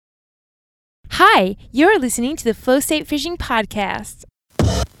Hi, you're listening to the Flow State Fishing Podcast.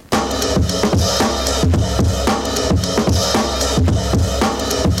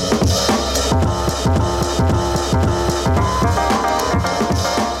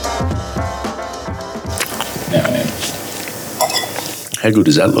 How good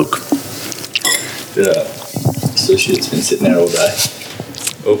does that look? Yeah. Sushi, it's been sitting there all day.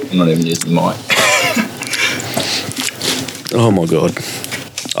 Oh, I'm not even using the mic. Oh my god.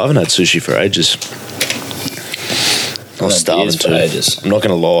 I haven't had sushi for ages. I was starving too. I'm not going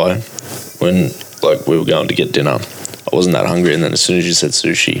to lie. When we were going to get dinner, I wasn't that hungry, and then as soon as you said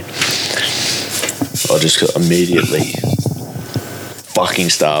sushi, I just got immediately fucking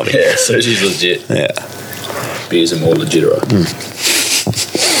starving. Yeah, sushi's legit. Yeah. Beers are more legit, right?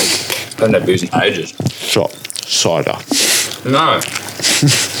 I haven't had booze in ages. Cider. No.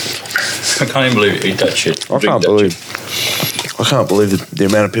 I can't even believe you eat that shit. I can't believe the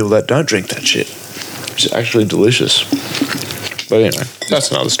amount of people that don't drink that shit. It's actually delicious. But anyway,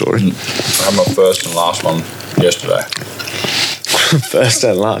 that's another story. I had my first and last one yesterday. First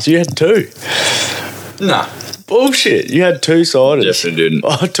and last. You had two. Nah. Bullshit. You had two ciders. Definitely didn't.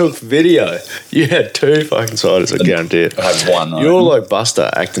 I took video. You had two fucking ciders, I guarantee it. I had one. You're like Buster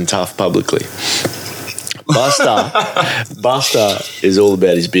acting tough publicly. Buster is all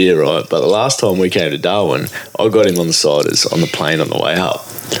about his beer, right? But the last time we came to Darwin, I got him on the ciders on the plane on the way up.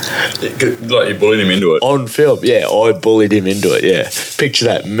 Like you bullied him into it. On film, yeah, I bullied him into it, yeah. Picture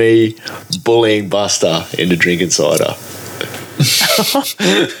that, me bullying Buster into drinking cider.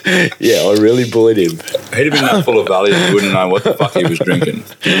 Yeah, I really bullied him. He'd have been that full of value and wouldn't know what the fuck he was drinking.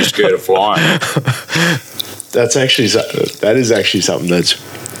 He was scared of flying. That is actually something that's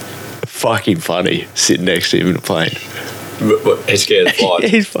fucking funny, sitting next to him in a plane. But he's scared of flying.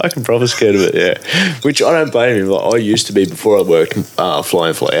 He's fucking proper scared of it, yeah. Which I don't blame him. Like, I used to be, before I worked fly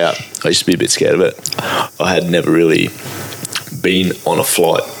in, fly out, I used to be a bit scared of it. I had never really been on a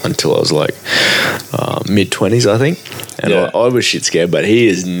flight until I was like mid-20s, I think. And yeah. I was shit scared, but he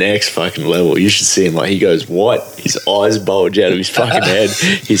is next fucking level. You should see him. Like, he goes white. His eyes bulge out of his fucking head.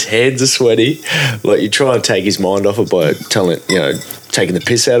 His hands are sweaty. Like, you try and take his mind off it by telling it, taking the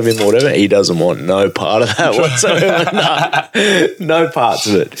piss out of him or whatever. He doesn't want no part of that whatsoever. No parts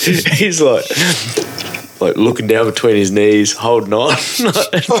of it. He's like looking down between his knees, holding on.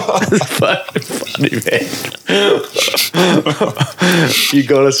 It's fucking funny, man. You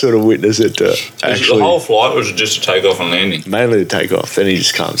got to sort of witness it to actually. The whole flight was just a takeoff and landing. Mainly the takeoff. Then he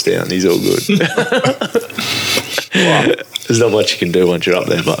just calms down. He's all good. Wow. There's not much you can do once you're up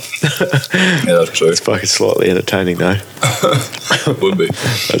there, but yeah, that's true. It's fucking slightly entertaining, though. Would be.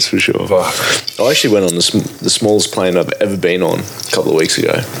 That's for sure. Fuck. I actually went on the smallest plane I've ever been on a couple of weeks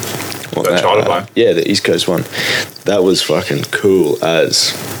ago. Charter plane? Yeah, the East Coast one. That was fucking cool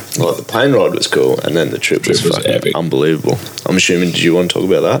as... Like, the plane ride was cool, and then the trip was fucking epic. Unbelievable. I'm assuming, did you want to talk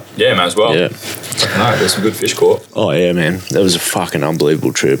about that? Yeah, man, as well. Yeah. No, there's some good fish caught. Oh, yeah, man. That was a fucking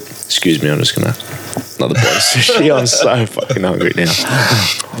unbelievable trip. Excuse me, I'm just going to... Another bite of sushi. I'm so fucking hungry now.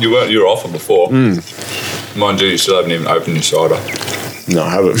 You were off it before. Mind you, you still haven't even opened your cider. No,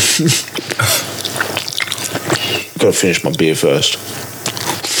 I haven't. Got to finish my beer first.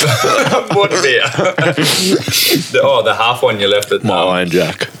 What beer? The half one you left at my Iron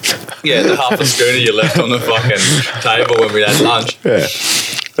Jack. Yeah, the half a schooner you left on the fucking table when we had lunch. Yeah.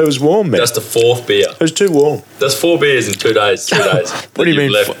 It was warm, man. That's the fourth beer. It was too warm. There's 4 beers in 2 days, 3 days. What do you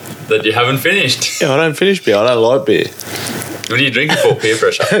mean? That you haven't finished. Yeah, I don't finish beer. I don't like beer. What are you drinking for? Peer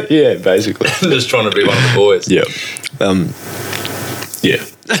pressure? Yeah, basically. Just trying to be one of the boys. Yeah. Yeah.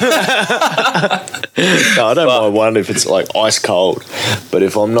 No, I don't mind one if it's like ice cold, but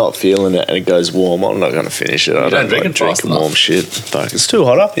if I'm not feeling it and it goes warm, I'm not going to finish it. I don't like drinking warm shit. Fuck, it's too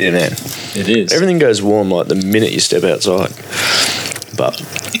hot up here, man. It is. Everything goes warm like the minute you step outside. But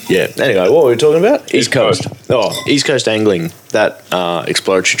yeah, anyway, what were we talking about? East Coast. Oh, East Coast angling. That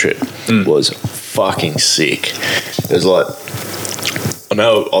exploratory trip was fucking sick. It was like, I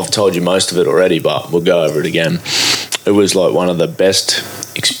know I've told you most of it already, but we'll go over it again. It was like one of the best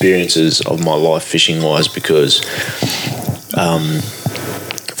experiences of my life fishing wise, because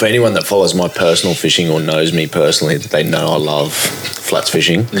for anyone that follows my personal fishing or knows me personally, they know I love flats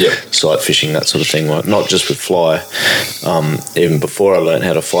fishing, sight fishing, that sort of thing. Like, not just with fly. Even before I learned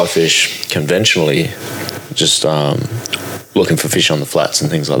how to fly fish conventionally, just looking for fish on the flats and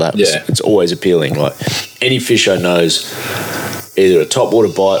things like that. Yeah. It's always appealing. Like, any fish I know's either a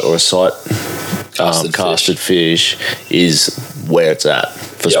topwater bite or a sight casted fish is where it's at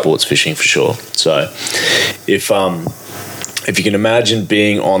for sports fishing for sure. So if you can imagine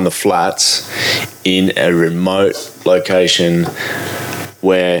being on the flats in a remote location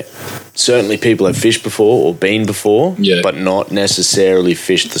where certainly people have fished before or been before, Yeah. but not necessarily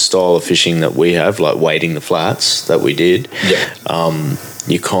fished the style of fishing that we have, like wading the flats that we did. Yeah.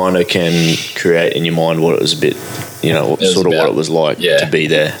 You kind of can create in your mind what it was a bit, you know, was sort of what about- it was like yeah. to be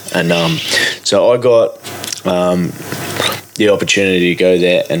there. And so I got the opportunity to go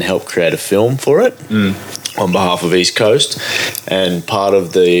there and help create a film for it on behalf of East Coast. And part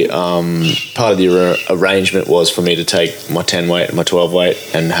of the arrangement was for me to take my 10 weight and my 12 weight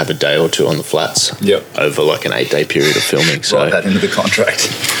and have a day or two on the flats Yep. over like an 8-day period of filming. So Write that into the contract.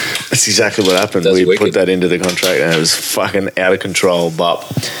 that's exactly what happened. That's We wicked. put that into the contract and it was fucking out of control. But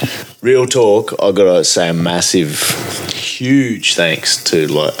real talk, I gotta say a massive, huge thanks to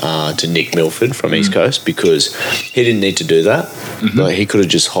Nick Milford from East Coast, because he didn't need to do that. Like, he could have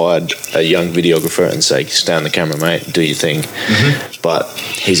just hired a young videographer and say, "Stay on the camera, mate. Do your thing." But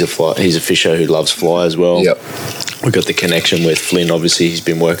he's a fisher who loves fly as well. Yep. We got the connection with Flynn. Obviously, he's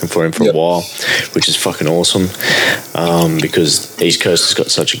been working for him for Yep. a while, which is fucking awesome, because East Coast has got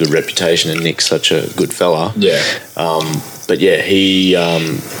such a good reputation and Nick's such a good fella. Yeah. But yeah,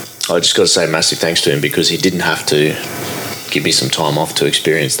 I just got to say massive thanks to him, because he didn't have to give me some time off to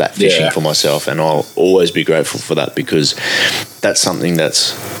experience that fishing Yeah. for myself, and I'll always be grateful for that, because that's something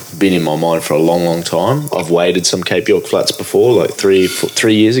that's been in my mind for a long, long time. I've waded some Cape York flats before, like 3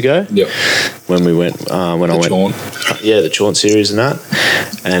 years ago. Yep. When we went, when I went, Chaunt. yeah, the Chaunt series and that,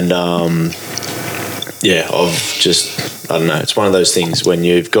 and yeah, I don't know. It's one of those things when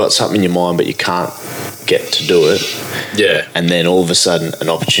you've got something in your mind but you can't get to do it, Yeah. and then all of a sudden an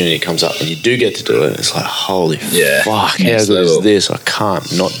opportunity comes up and you do get to do it. It's like, holy Yeah. fuck, how Next good level. is this? I can't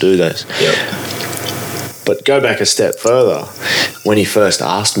not do this. Yep. But go back a step further. When he first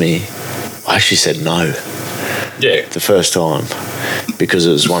asked me, I actually said no Yeah. the first time, because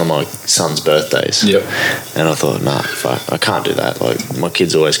it was one of my son's birthdays. Yep. And I thought, nah, fuck, I can't do that. Like, my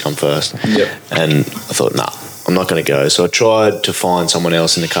kids always come first. Yep. And I thought, nah, I'm not going to go. So I tried to find someone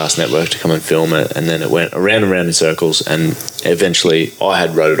else in the Cast Network to come and film it, and then it went around and around in circles, and eventually I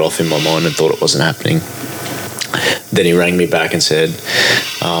had wrote it off in my mind and thought it wasn't happening. Then he rang me back and said,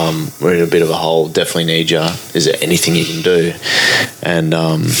 we're in a bit of a hole, definitely need you. Is there anything you can do? And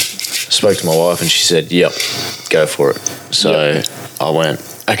spoke to my wife and she said, yep, go for it. So I went,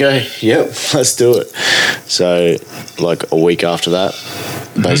 okay, yep, let's do it. So like a week after that,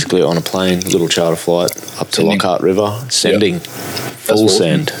 basically on a plane, little charter flight up to Sending. Lockhart River, sending, full awesome.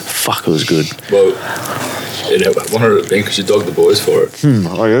 send. Fuck, it was good. Well, I wanted it to be because you dogged the boys for it.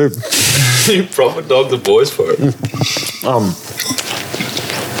 I heard. You proper dogged the boys for it.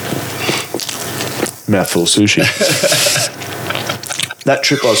 Mouthful of sushi. That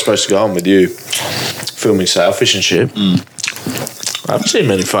trip I was supposed to go on with you, filming sailfish and shit, I haven't seen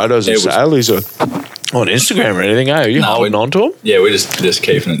many photos of It was- sailies on Instagram or anything, eh? Are you No, holding on to them? Yeah, we're just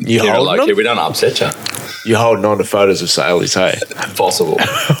keeping it. You holding like, them? yeah, we don't upset you. You're holding on to photos of sailies, hey? Possible.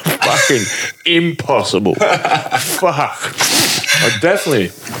 Fucking impossible. Fuck. I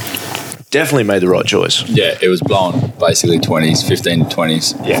definitely made the right choice. Yeah, it was blowing basically 20s, 15 to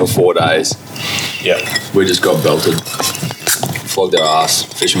 20s Yeah. for 4 days. Yeah. We just got belted, flogged our ass.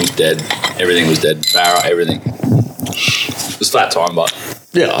 Fishing was dead. Everything was dead. Barra, everything. It was flat time, but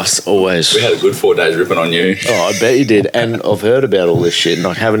Yeah, I always. we had a good 4 days ripping on you. Oh, I bet you did. And I've heard about all this shit, and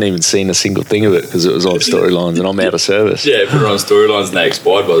I haven't even seen a single thing of it because it was on Storylines, and I'm out of service. Yeah, put it on storylines and they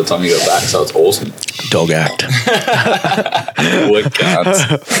expired by the time you got back, so it's awesome. Dog act. What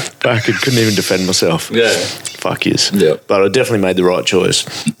cunts. Fuck, I couldn't even defend myself. Yeah. Fuck yes. Yeah. But I definitely made the right choice.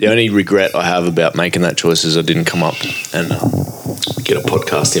 The only regret I have about making that choice is I didn't come up and get a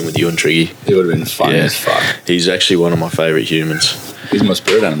podcast in with you and Triggy. It would have been funny Yeah. as fuck. He's actually one of my favourite humans. He's my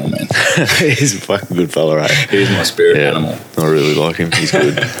spirit animal, man. He's a fucking good fella, right? He's my spirit animal. I really like him. He's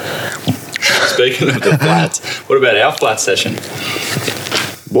good. Speaking of the flats, what about our flat session?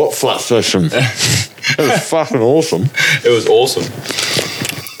 What flat session? It was fucking awesome. It was awesome,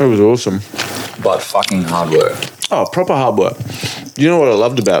 It was awesome. but fucking hard work. Oh, proper hard work. You know what I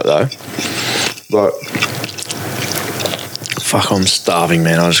loved about it though? Like, fuck, I'm starving,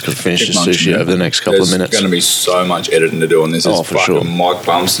 man. I just got to finish Keep the munching, sushi man. over the next couple of There's minutes. going to be so much editing to do on this. There's Oh, for fucking sure. mic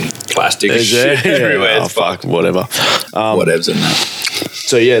bumps and plastic and Is there? shit everywhere. Oh, It's fuck, fucked. whatever. Whatevs in that.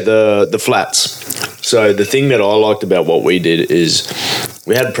 So yeah, the flats. So the thing that I liked about what we did is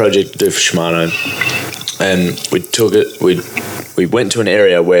we had a project to do for Shimano, and we took it. We went to an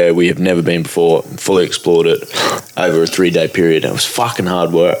area where we have never been before, fully explored it over a 3-day period. It was fucking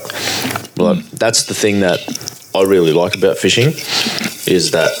hard work. But that's the thing that I really like about fishing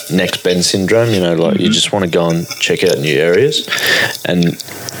is that next bend syndrome. You know, like you just want to go and check out new areas, and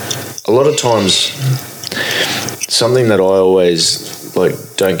a lot of times something that I always like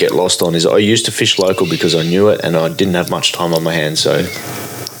don't get lost on is I used to fish local because I knew it and I didn't have much time on my hands, so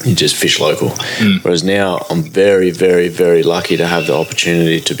you just fish local. Whereas now I'm very, very, very lucky to have the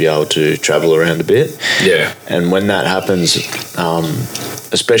opportunity to be able to travel around a bit. Yeah. And when that happens,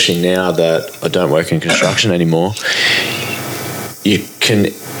 especially now that I don't work in construction anymore, you can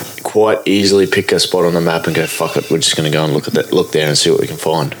quite easily pick a spot on the map and go, fuck it, we're just going to go and look there and see what we can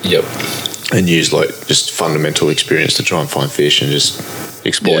find. Yep. And use like just fundamental experience to try and find fish and just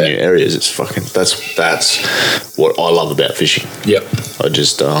explore new areas. It's fucking that's what I love about fishing. Yep. I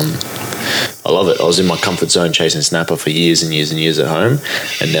just I love it. I was in my comfort zone chasing snapper for years and years and years at home,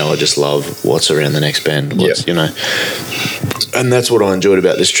 and now I just love what's around the next bend. What's you know, and that's what I enjoyed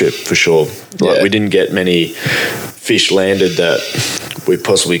about this trip for sure. Like we didn't get many fish landed that we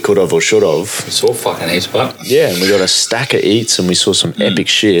possibly could have or should have. We saw fucking heaps, but and we got a stack of eats and we saw some epic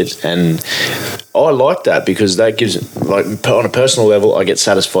shit, and I like that because that gives, like, on a personal level, I get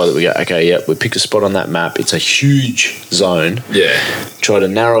satisfied that we go, okay, we picked a spot on that map. It's a huge zone. Yeah. Try to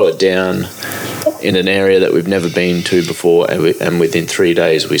narrow it down in an area that we've never been to before, and within 3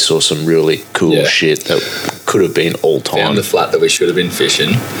 days we saw some really cool shit that could have been all time. Found the flat that we should have been fishing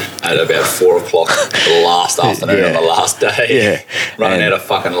at about 4 o'clock the last afternoon on the last day. Running out of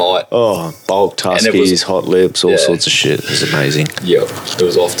fucking light. Oh, bulk tuskies, hot lips, all sorts of shit. It was amazing. Yep, it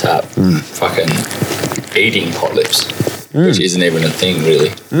was off tap. Fucking eating hot lips, which isn't even a thing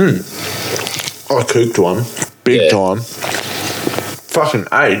really. I cooked one, big time. Fucking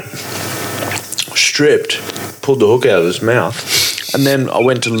ate, stripped, pulled the hook out of his mouth, and then I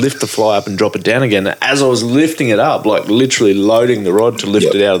went to lift the fly up and drop it down again. As I was lifting it up, like literally loading the rod to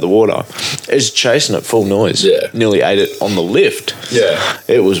lift it out of the water, it's chasing it full noise. Nearly ate it on the lift.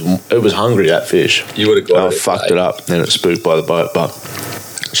 It was hungry, that fish. You would have got it. I fucked it up. Then it spooked by the boat, but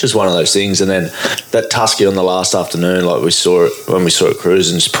it's just one of those things. And then that tusky on the last afternoon, like we saw it when we saw it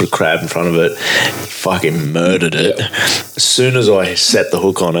cruising, just put a crab in front of it, fucking murdered it. As soon as I set the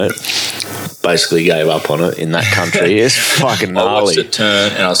hook on it, basically gave up on it in that country. It's fucking gnarly. I watched it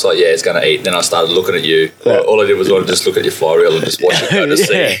turn and I was like, it's going to eat. Then I started looking at you. All I did was just look at your fly reel and just watch it go to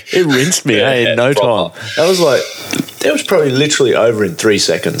sea. It rinsed me in no time. That was probably literally over in 3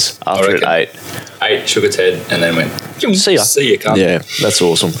 seconds after it ate. Ate, shook its head, and then went, see ya, cunt. Yeah, that's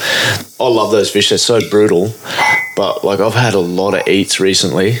awesome. I love those fish. They're so brutal. But, like, I've had a lot of eats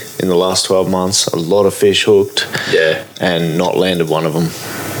recently in the last 12 months. A lot of fish hooked. And not landed one of them.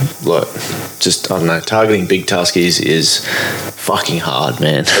 Like, just, I don't know, targeting big tuskies is fucking hard,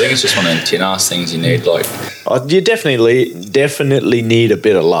 man. I think it's just one of them tin-ass things you need, like... You definitely need a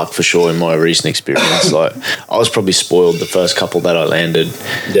bit of luck for sure in my recent experience. Like, I was probably spoiled the first couple that I landed.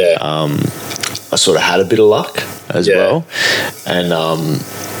 I sort of had a bit of luck as well. And,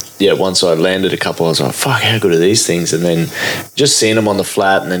 once I landed a couple, I was like, fuck, how good are these things? And then just seeing them on the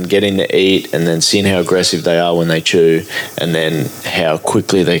flat and then getting to eat and then seeing how aggressive they are when they chew and then how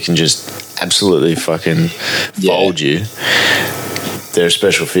quickly they can just absolutely fucking fold you. They're a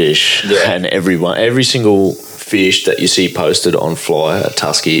special fish. And every single fish that you see posted on Fly at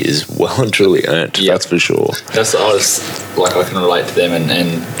Tusky is well and truly earned. That's for sure. That's I can relate to them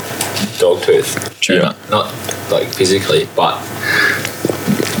and dogtooth tuna, not like physically, but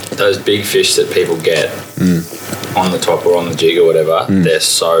those big fish that people get on the top or on the jig or whatever, they're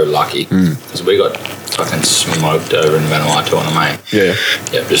so lucky because we got fucking smoked over in Vanuatu on a mate.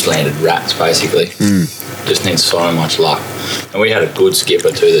 Just landed rats basically. Just needs so much luck. And we had a good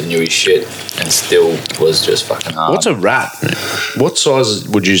skipper too that knew his shit and still was just fucking hard. What's a rat? What size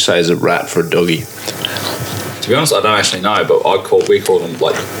would you say is a rat for a doggy? To be honest, I don't actually know, but we call them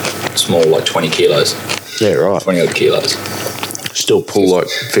like small, like 20 kilos. Yeah, right. 20 odd kilos. Still pull like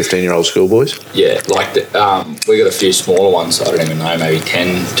 15-year-old schoolboys? Yeah, like we got a few smaller ones, I don't even know, maybe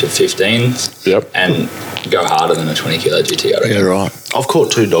 10 to 15s. Yep. And go harder than a 20 kilo GT, I reckon. Yeah, right. I've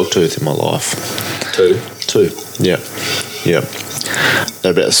caught 2 dogtooth in my life. 2? 2, yeah.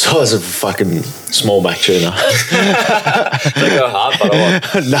 They're about the size of a fucking smallback tuna. They go hard, but I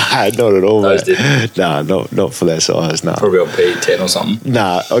want. Nah, not at all. Those didn't? Nah, not for their size, nah. Probably on P10 or something.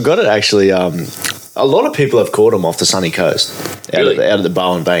 Nah, I got it actually. A lot of people have caught them off the sunny coast, out of the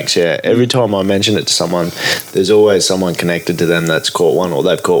Bowen Banks. Yeah, every time I mention it to someone, there's always someone connected to them that's caught one, or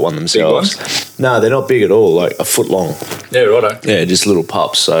they've caught one themselves. Big ones? No, they're not big at all. Like a foot long. Yeah, righto. Yeah, just little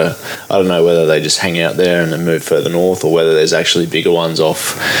pups. So I don't know whether they just hang out there and then move further north, or whether there's actually bigger ones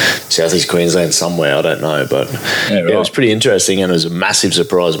off southeast Queensland somewhere. I don't know, but it was pretty interesting, and it was a massive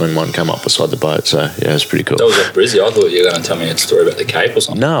surprise when one came up beside the boat. So yeah, it was pretty cool. That was at Brizzy. I thought you were going to tell me a story about the Cape or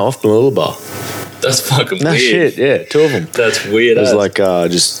something. No, off Mooloolaba. That's fucking weird. No shit, yeah, 2 of them. That's weird. It was like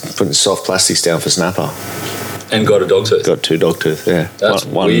just putting soft plastics down for snapper. And got a dog tooth. Got 2 dog tooth. Yeah, That's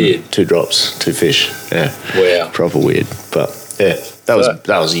one, weird. 2 drops, 2 fish. Yeah, Wow. proper weird. But yeah,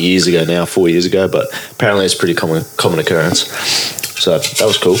 that was years ago now, 4 years ago. But apparently it's a pretty common occurrence. So that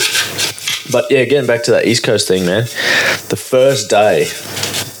was cool. But yeah, getting back to that East Coast thing, man. The first day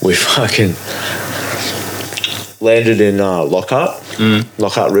we fucking landed in Lockhart,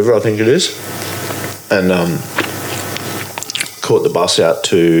 Lockhart River, I think it is, and caught the bus out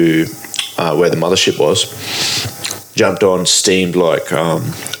to where the mothership was. Jumped on, steamed like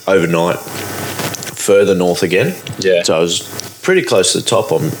overnight, further north again. Yeah. So I was pretty close to the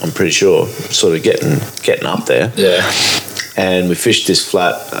top. I'm pretty sure, sort of getting up there. Yeah. And we fished this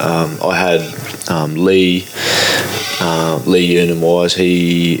flat. I had Lee Unum Wise.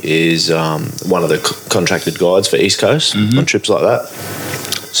 He is one of the contracted guides for East Coast on trips like that.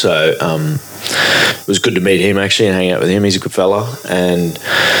 So it was good to meet him actually and hang out with him. He's a good fella and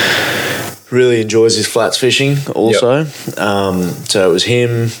really enjoys his flats fishing also. So it was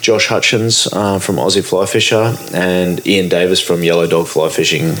him, Josh Hutchins from Aussie Fly Fisher, and Ian Davis from Yellow Dog Fly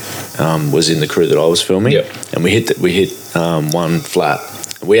Fishing was in the crew that I was filming. And we hit one flat.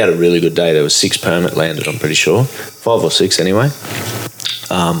 We had a really good day. There was 6 permit landed, I'm pretty sure. 5 or 6 anyway.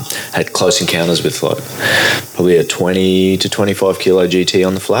 Had close encounters with like probably a 20 to 25 kilo GT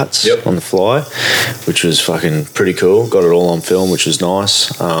on the flats, on the fly, which was fucking pretty cool. Got it all on film, which was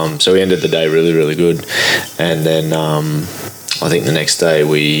nice. So we ended the day really, really good. And then I think the next day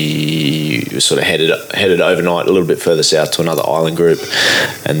we sort of headed overnight a little bit further south to another island group.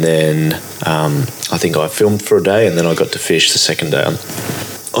 And then I think I filmed for a day and then I got to fish the second day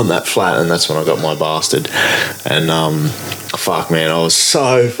on that flat, and that's when I got my bastard. And fuck, man, I was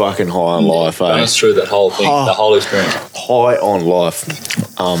so fucking high on life. Run us through that whole thing, the whole experience. High on life.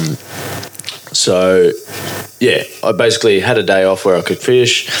 So yeah, I basically had a day off where I could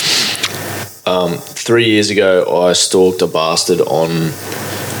fish. 3 years ago, I stalked a bastard on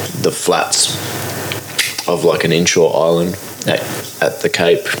the flats of like an inshore island at the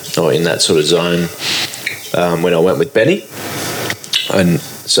Cape, or in that sort of zone, when I went with Benny. And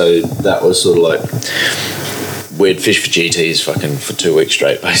so that was sort of like, we'd fished for GTs fucking for 2 weeks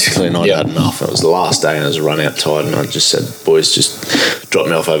straight, basically, and I'd had enough. It was the last day and it was a run out tide, and I just said, boys, just drop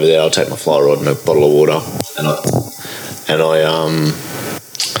me off over there. I'll take my fly rod and a bottle of water. And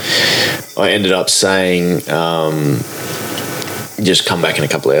I ended up saying, just come back in a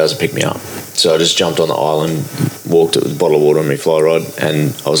couple of hours and pick me up. So I just jumped on the island, walked it with a bottle of water on my fly rod,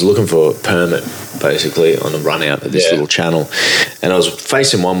 and I was looking for a permit, basically, on a run out of this little channel. And I was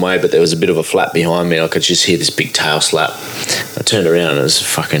facing one way, but there was a bit of a flat behind me. I could just hear this big tail slap. I turned around and it was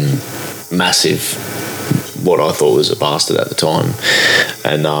fucking massive, what I thought was a bastard at the time.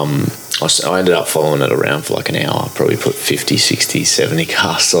 And I ended up following it around for like an hour. Probably put 50, 60, 70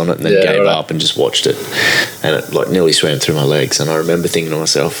 casts on it, and then gave up and just watched it. And it like nearly swam through my legs. And I remember thinking to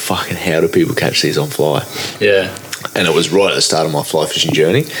myself, fucking how do people catch these on fly? Yeah. And it was right at the start of my fly fishing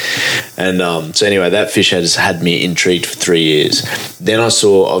journey. And so anyway, that fish has had me intrigued for 3 years. Then I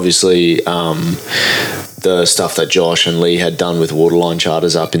saw, obviously, the stuff that Josh and Lee had done with waterline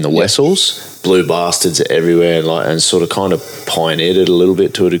charters up in the Wessels. Blue bastards everywhere, and sort of kind of pioneered it a little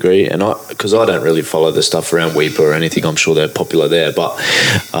bit to a degree. And because I don't really follow the stuff around Weeper or anything, I'm sure they're popular there, but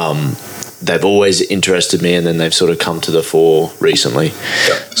they've always interested me, and then they've sort of come to the fore recently.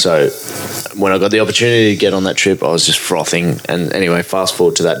 So when I got the opportunity to get on that trip, I was just frothing. And anyway, fast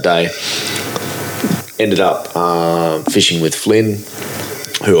forward to that day, ended up fishing with Flynn,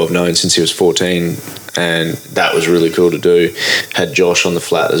 who I've known since he was 14. And that was really cool to do. Had Josh on the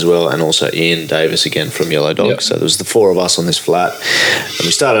flat as well, and also Ian Davis again from Yellow Dog. So there was the 4 of us on this flat, and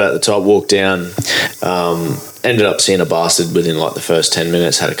we started at the top, walked down, ended up seeing a bastard within like the first 10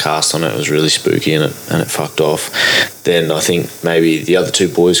 minutes, had a cast on it. It was really spooky, and it fucked off. Then I think maybe the other 2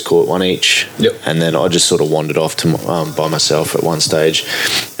 boys caught one each, and then I just sort of wandered off to by myself at one stage,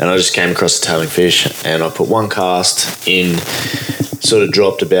 and I just came across a tailing fish, and I put one cast in. Sort of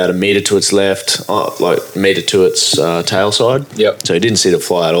dropped about a metre to its left, like metre to its tail side. So he didn't see the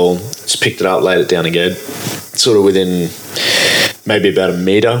fly at all. Just picked it up, laid it down again. Sort of within maybe about a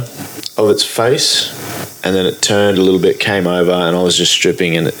metre of its face. And then it turned a little bit, came over, and I was just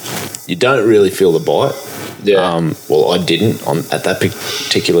stripping, and you don't really feel the bite. Well, I didn't at that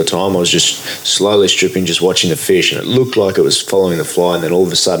particular time. I was just slowly stripping, just watching the fish, and it looked like it was following the fly, and then all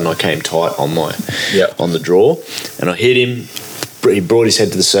of a sudden I came tight on on the draw, and I hit him. He brought his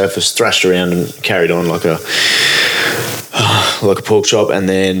head to the surface, thrashed around and carried on like a pork chop, and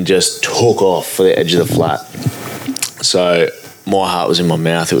then just took off for the edge of the flat. So my heart was in my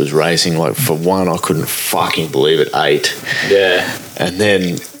mouth. It was racing. Like, for one, I couldn't fucking believe it. 8. And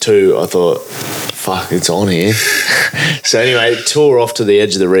then 2, I thought, fuck, it's on here. So anyway, tore off to the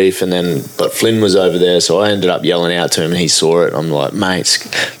edge of the reef, but Flynn was over there, so I ended up yelling out to him, and he saw it. I'm like, mate,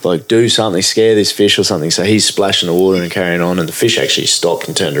 like, do something, scare this fish or something. So he's splashing the water and carrying on, and the fish actually stopped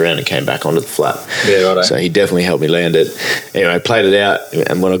and turned around and came back onto the flat. Yeah, right. So he definitely helped me land it. Anyway, I played it out,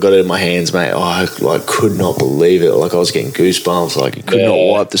 and when I got it in my hands, mate, I could not believe it. Like, I was getting goosebumps. Like, I could not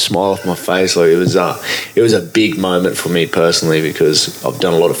wipe the smile off my face. Like, it was a big moment for me personally, because I've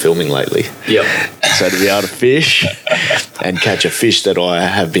done a lot of filming lately. Yep. So to be able to fish and catch a fish that I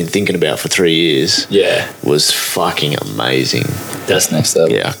have been thinking about for 3 years, was fucking amazing. That's next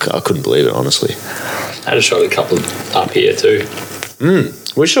level. Yeah, I couldn't believe it, honestly. I just shot a couple up here too.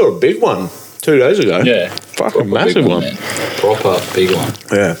 We shot a big one 2 days ago. Yeah, fucking massive one. Man. Proper big one.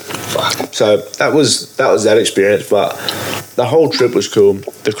 Yeah. Fuck. So that was that experience, but the whole trip was cool.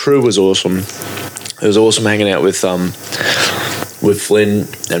 The crew was awesome. It was awesome hanging out with Flynn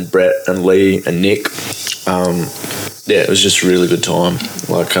and Brett and Lee and Nick. It was just a really good time.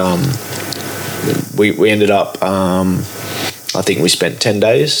 Like, we ended up, I think we spent 10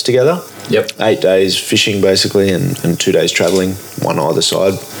 days together. Yep. 8 days fishing basically, and 2 days traveling, one either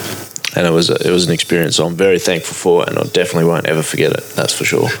side. And it was an experience I'm very thankful for, and I definitely won't ever forget it. That's for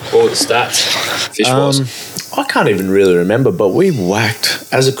sure. What were the stats? Fish-wise? I can't even really remember, but we whacked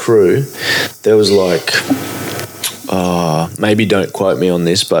as a crew. There was like, maybe don't quote me on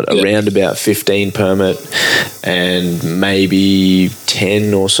this, but around about 15 permit and maybe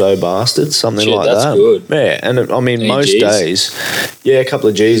 10 or so bastards, something like that's that. Good. Yeah, and I mean, most G's? days, a couple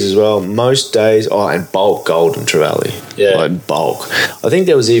of G's as well. Most days, and bulk gold and trevally. Yeah, like bulk. I think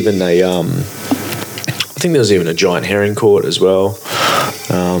there was even a giant herring caught as well,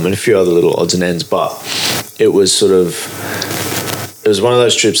 and a few other little odds and ends. But it was one of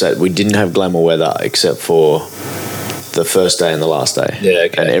those trips that we didn't have glamour weather except for the first day and the last day. Yeah,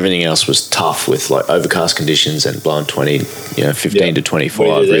 okay. And everything else was tough with like overcast conditions and blowing 15 to 25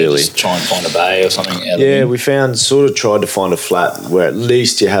 really. Just try and find a bay or something. We tried to find a flat where at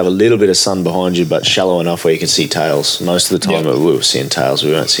least you have a little bit of sun behind you, but shallow enough where you can see tails. Most of the time we were seeing tails,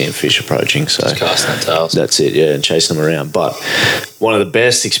 we weren't seeing fish approaching. So just casting the tails. That's it, and chasing them around. But one of the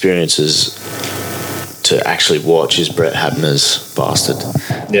best experiences to actually watch is Brett Habner's bastard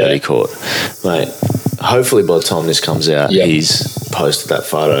that he caught. Mate, hopefully by the time this comes out, he's posted that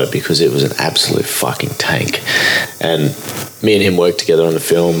photo, because it was an absolute fucking tank. And me and him worked together on the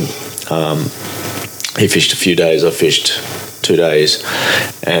film. He fished a few days, I fished 2 days.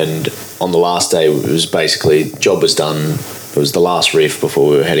 And on the last day, it was basically, job was done. It was the last reef before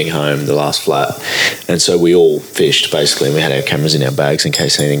we were heading home, the last flat. And so we all fished, basically, and we had our cameras in our bags in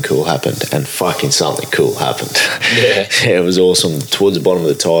case anything cool happened. And fucking something cool happened. Yeah. It was awesome. Towards the bottom of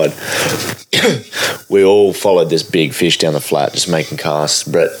the tide, we all followed this big fish down the flat, just making casts.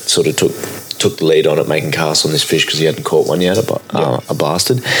 Brett sort of took the lead on it, making casts on this fish because he hadn't caught one yet, a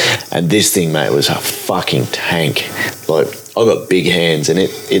bastard. And this thing, mate, was a fucking tank. Like, I got big hands, and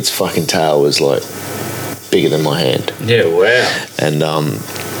its fucking tail was like bigger than my hand. Yeah, wow. And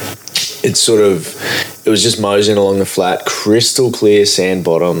it was just moseying along the flat, crystal clear sand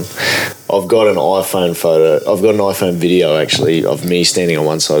bottom. I've got an iPhone video actually of me standing on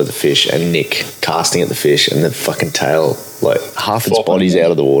one side of the fish and Nick casting at the fish, and the fucking tail, like half its body's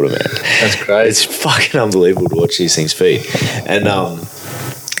out of the water, man. That's crazy. It's fucking unbelievable to watch these things feed. And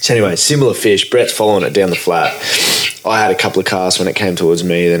so anyway, similar fish. Brett's following it down the flat. I had a couple of casts when it came towards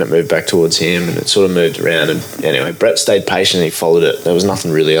me, then it moved back towards him, and it sort of moved around. And anyway, Brett stayed patient and he followed it. There was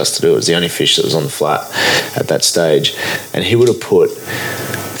nothing really else to do. It was the only fish that was on the flat at that stage. And he would have put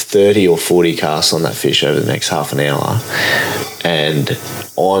 30 or 40 casts on that fish over the next half an hour. And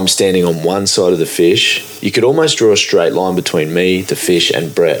I'm standing on one side of the fish. You could almost draw a straight line between me, the fish,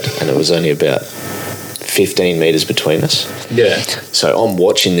 and Brett, and it was only about 15 metres between us. Yeah. So I'm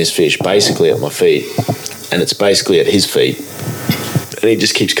watching this fish basically at my feet, and it's basically at his feet. And he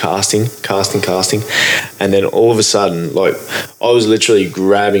just keeps casting. And then all of a sudden, like, I was literally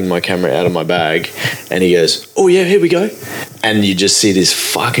grabbing my camera out of my bag, and he goes, "Oh yeah, here we go." And you just see this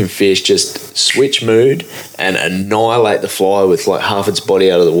fucking fish just switch mood and annihilate the fly with like half its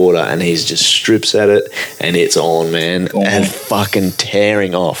body out of the water, and he just strips at it, and it's on, man, and fucking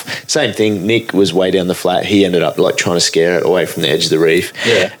tearing off. Same thing, Nick was way down the flat. He ended up like trying to scare it away from the edge of the reef.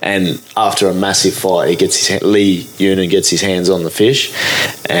 Yeah. And after a massive fight, Lee Unan gets his hands on the fish,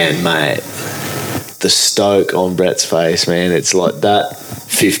 and mate, the stoke on Brett's face, man, it's like that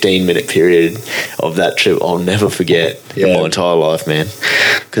 15-minute period of that trip I'll never forget in my entire life, man.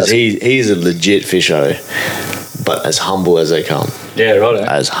 Because he's a legit fisho, but as humble as they come. Yeah, right.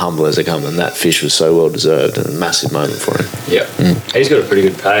 as humble as they come, and that fish was so well deserved and a massive moment for him. Yeah. He's got a pretty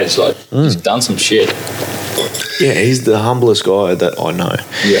good page. Like, he's done some shit. Yeah, he's the humblest guy that I know.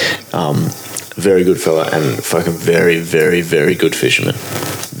 Yeah. Very good fella and fucking very, very, very good fisherman.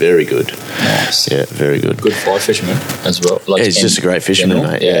 Very good. Nice. Yeah, very good. Good fly fisherman as well. Like, Yeah, he's just a great fisherman,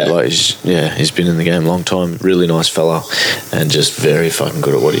 general. mate. Yeah, like he's been in the game a long time. Really nice fella, and just very fucking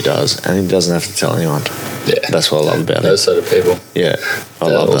good at what he does. And he doesn't have to tell anyone. Yeah. That's what I love about him. Those sort of people. Yeah, I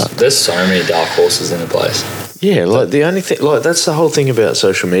love that. There's so many dark horses in the place. Yeah, like the only thing, like that's the whole thing about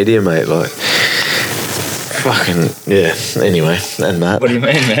social media, mate. Like, fucking yeah. Anyway, and that. What do you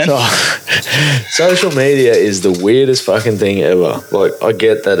mean, man? Social media is the weirdest fucking thing ever. Like, I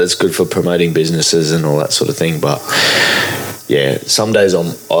get that it's good for promoting businesses and all that sort of thing, but yeah, some days I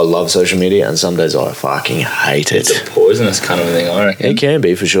love social media and some days I fucking hate it. It's a poisonous kind of thing, I reckon. It can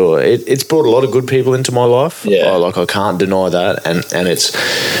be, for sure. It's brought a lot of good people into my life. Yeah. I can't deny that. And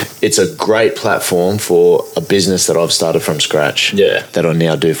it's a great platform for a business that I've started from scratch. Yeah. That I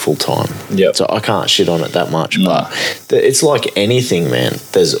now do full time. Yep. So I can't shit on it that much. No. But it's like anything, man.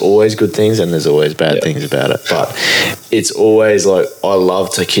 There's always good things and there's always bad Yep. things about it. But it's always like, I love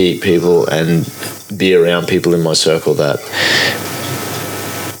to keep people and be around people in my circle that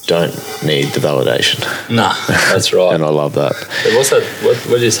don't need the validation. Nah, that's right. And I love that. What's that? What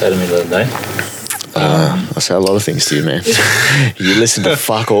did you say to me the other day? I say a lot of things to you, man. You listen to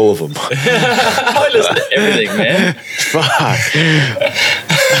fuck all of them. I listen to everything, man. Fuck.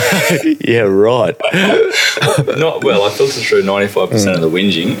 Yeah, right. Not well. I filter through 95% of the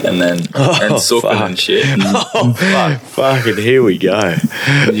whinging and then and sulking fuck. and shit. And, fuck. Fucking here we go.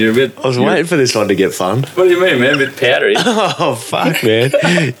 You're a bit. I was waiting for this one to get fun. What do you mean, man? A bit powdery. Oh, fuck, man.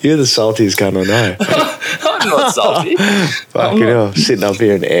 You're the saltiest cunt I know. I'm not salty. Fucking hell. Sitting up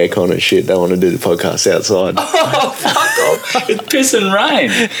here in aircon and shit. Don't want to do the podcast outside. Oh, fuck off. It's piss and rain.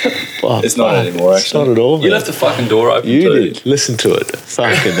 Fuck, It's not fuck. anymore, It's actually. not at all, You man. left the fucking door open You too. did. Listen to it.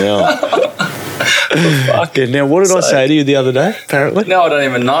 Fucking hell. Yeah, now, what did I say to you the other day, apparently? No, I don't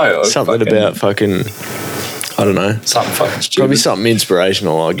even know. Something about fucking, I don't know. something fucking stupid. Probably something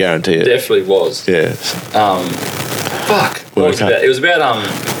inspirational, I guarantee it. Definitely was. Yeah. Fuck. What was it Okay. about? It was about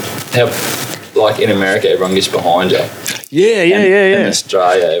how, like in America, everyone gets behind you. Yeah, In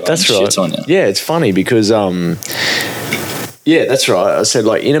Australia, everyone That's right. shits on you. Yeah, it's funny because, yeah, that's right. I said,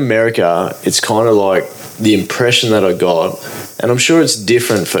 like, in America, it's kind of like the impression that I got, and I'm sure it's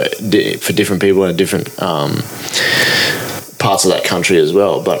different for different people in different parts of that country as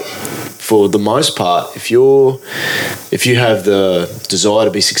well, but for the most part, if you have the desire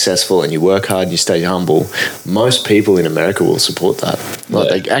to be successful and you work hard and you stay humble, most people in America will support that. Like,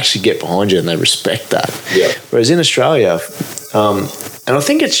 Yeah. they actually get behind you and they respect that. Yeah. Whereas in Australia, and I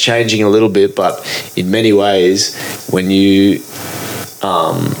think it's changing a little bit, but in many ways, when you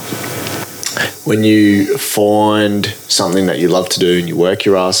find something that you love to do and you work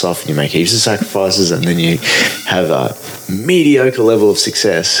your ass off and you make heaps of sacrifices and then you have a mediocre level of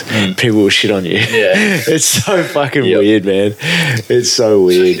success, people will shit on you. Yeah. It's so fucking Yep. weird, man. It's so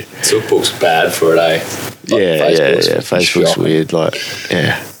weird. Cookbook's bad for it, eh? Like, Yeah. Facebook's shocking. weird. Like,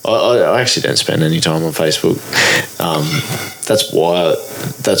 yeah. I actually don't spend any time on Facebook. That's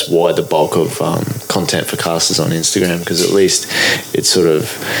why the bulk of content for Cast is on Instagram, because at least it's sort of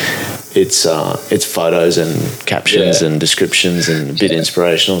it's photos and captions Yeah. and descriptions and a bit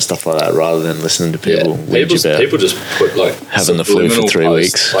inspirational and stuff like that, rather than listening to people whinge about People just put like having the flu for subliminal 3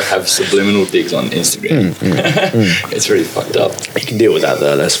 posts, weeks. like have subliminal digs on Instagram. It's really fucked up. You can deal with that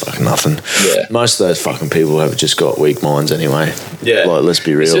though. That's fucking nothing. Yeah. Most of those fucking people have just got weak minds anyway. Yeah, Like, let's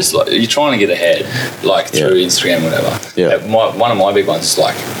be real. It's just like you're trying to get ahead, like through Instagram, whatever. Yeah. One of my big ones is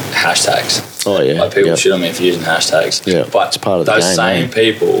like hashtags. Oh yeah. Like people Yep. shit on me for using hashtags. Yeah, but it's part of the those game, same eh?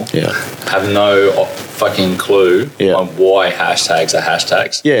 people Yeah. have no fucking clue Yeah. on why hashtags are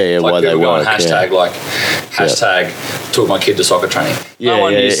hashtags. Yeah, like why they people go on work, hashtag like hashtag took my kid to soccer training. Yeah, no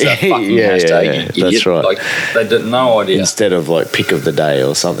one yeah, uses that yeah. fucking Yeah, hashtag. yeah, You yeah. idiot. That's right. Like they did no idea. Instead of like pick of the day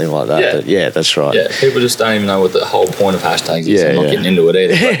or something like that. Yeah. But yeah, that's right. Yeah, people just don't even know what the whole point of hashtags is. Yeah, I'm not yeah. getting into it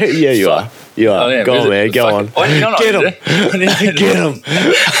either. but Yeah, you fuck. are. You are. I am. Go on, man. Go Fuck. on. I need Get to him. Get him.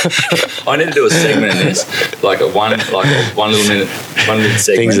 I need to do a segment in this, like a one little minute segment.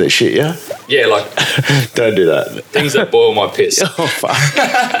 Things that shit you. Yeah, like Don't do that. things that boil my piss. Oh, fuck.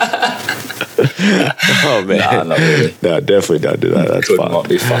 Oh, man. Nah, not really. No, definitely don't do that. That's Could fine. not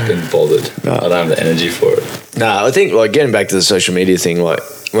be fucking bothered. No. I don't have the energy for it. No, I think, like, getting back to the social media thing, like,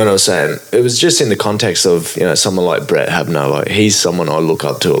 when I was saying, it was just in the context of, you know, someone like Brett Habner. Like, he's someone I look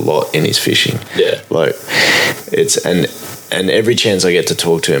up to a lot in his fishing. Yeah. Like, and and every chance I get to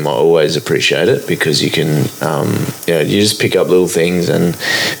talk to him, I always appreciate it because you can, you just pick up little things, and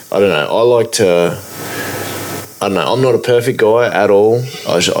I don't know. I don't know. I'm not a perfect guy at all.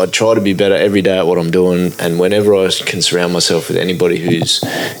 I try to be better every day at what I'm doing, and whenever I can surround myself with anybody who's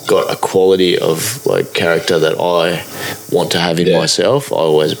got a quality of like character that I want to have in myself, I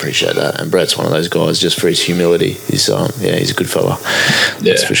always appreciate that. And Brett's one of those guys just for his humility. He's a good fella.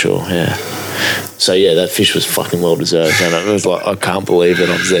 That's for sure. Yeah. So yeah, that fish was fucking well deserved, and it was like I can't believe that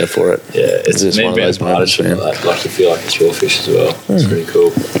I was there for it. Yeah, it's just one of those moments, man. Like you feel like it's your fish as well. It's pretty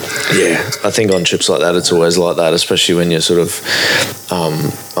cool. Yeah, I think on trips like that, it's always like that, especially when you're sort of.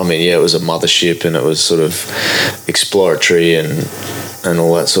 It was a mothership, and it was sort of exploratory and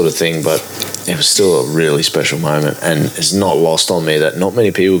all that sort of thing, but it was still a really special moment, and it's not lost on me that not many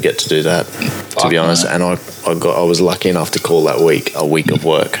people get to do that, to be honest. And I was lucky enough to call that week a week of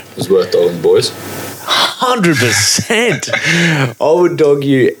work. It was worth dogging the boys. 100%. I would dog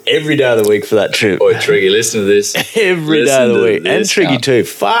you every day of the week for that trip. Oi, Triggy, listen to this. Every day of the week. And Triggy too.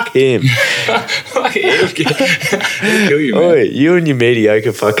 Fuck him. Fuck him. He'll kill you, man. Oi, you and your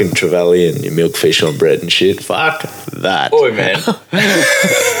mediocre fucking trevally and your milkfish on bread and shit. Fuck that. Oi, man.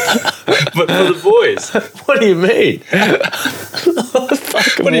 But for the boys. What do you mean?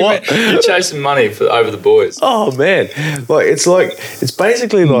 What do you mean? You're chasing money over the boys. Oh, man. It's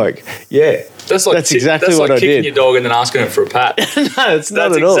basically That's exactly what I did. Kicking your dog and then asking him for a pat. No, it's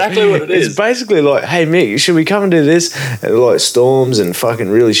not at all. That's exactly what it is. It's basically like, hey, Mick, should we come and do this? And like storms and fucking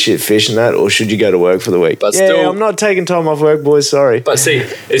really shit fish and that, or should you go to work for the week? But still, I'm not taking time off work, boys. Sorry. But see,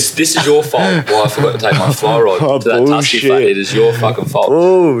 this is your fault. Why I forgot to take my fly rod to that Tusky flat. It is your fucking fault.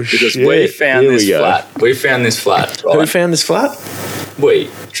 Oh, because we found this flat. We found this flat. Right? Who found this flat? We.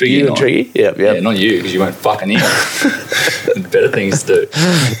 Triggy you and Triggy? Yep. Yeah, not you, because you weren't fucking in. Better things to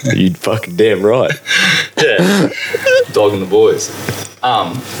do. You'd fucking damn right. Yeah. Dogging the boys.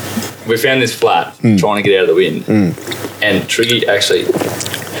 We found this flat, trying to get out of the wind, and Triggy actually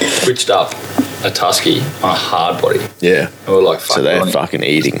switched up a Tusky on a hard body. Yeah. And we were like, fuck. So they're fucking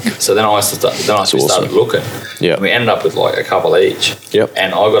eating. So then I started looking. Yeah. And we ended up with like a couple each. Yep.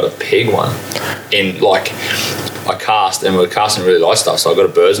 And I got a pig one in like, I cast, and we were casting really light stuff, so I got a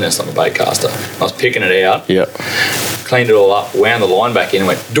bird's nest on the bait caster. I was picking it out. Yep. Cleaned it all up, wound the line back in and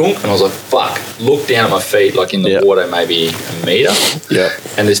went dunk, and I was like, fuck. Looked down at my feet, like in the water, maybe a metre. Yep.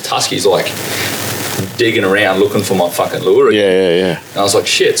 And this Tusky's like digging around looking for my fucking lure again. Yeah. And I was like,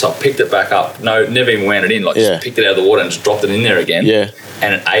 shit. So I picked it back up. No, never even wound it in. Like, just picked it out of the water and just dropped it in there again. Yeah.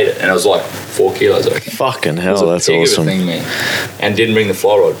 And it ate it. And it was like 4 kilos, I reckon. Fucking hell, that's awesome. awesome. Thing, man. And didn't bring the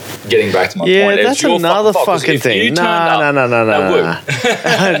fly rod. Getting back to my point. Yeah, that's another fucking thing. No.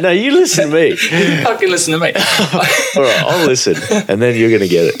 No, you listen to me. You fucking listen to me. All right, I'll listen. And then you're going to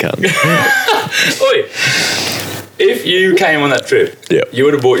get it, cunt. Oi. If you came on that trip, you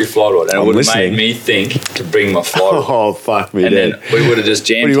would have bought your fly rod, and it would have made me think to bring my fly rod. Oh, fuck me, and then we would have just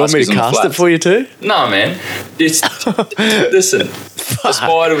jammed. What, do you want me to cast it for you too? No, man. Listen,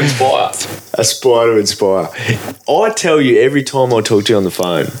 aspire to inspire. Aspire to inspire. I tell you every time I talk to you on the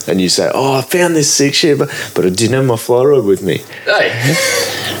phone, and you say, "Oh, I found this sick shit, but I didn't have my fly rod with me." Hey.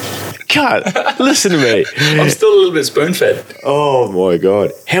 Can't listen to me. I'm still a little bit spoon fed. Oh my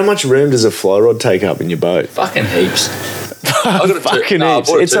god! How much room does a fly rod take up in your boat? Fucking heaps. Fucking heaps.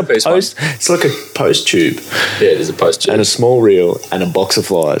 It's a post. It's like a post tube. Yeah, it is a post tube. And a small reel and a box of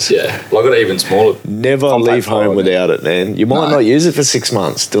flies. Yeah, well, I got it even smaller. Never leave home without it, man. You might not use it for 6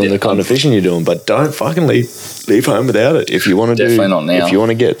 months doing the kind of fishing you're doing, but don't fucking leave home without it if you want to Definitely not now. If you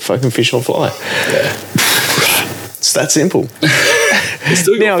want to get fucking fish on fly. Yeah. It's that simple. It's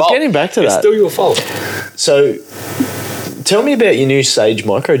still your fault. Getting back to that. It's still your fault. So, tell me about your new Sage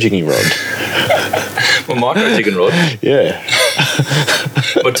micro jigging rod. My micro jigging rod? Yeah.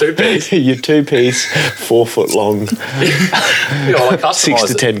 My 2-piece? Your 2-piece, 4 foot long, 6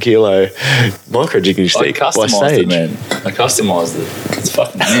 to 10 kilo micro jigging stick by Sage. It, man. I customised it. It's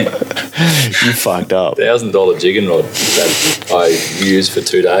fucking mint. You fucked up. $1,000 jigging rod that I used for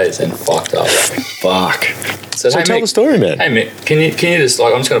 2 days and fucked up. Fuck. So hey, tell Mick, the story, man. Hey Mick, can you just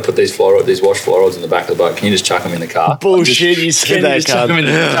like, I'm just going to put these wash fly rods in the back of the boat. Can you just chuck them in the car? Bullshit, you said that, chuck them in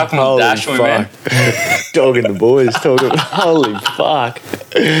the dash for me, man? Dogging the boys, talking. Holy fuck.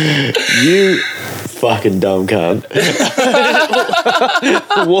 You fucking dumb cunt.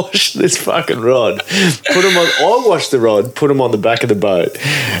 Wash this fucking rod. Put them on. I washed the rod, put them on the back of the boat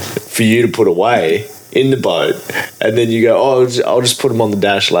for you to put away in the boat, and then you go, oh, I'll just put them on the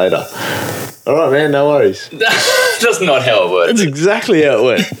dash later. All right, man, no worries. That's not how it works. That's exactly how it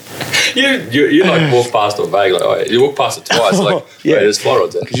went. You like walk past a bag, like, oh, you walk past it twice, like, yeah, there's fly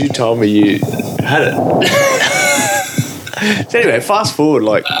rods there. Because you told me you had it. So anyway, fast forward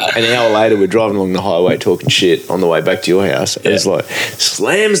like an hour later, we're driving along the highway talking shit on the way back to your house. And it's like,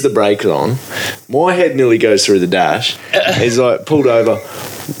 slams the brakes on. My head nearly goes through the dash. He's like, pulled over.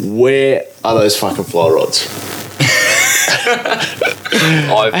 Where are those fucking fly rods?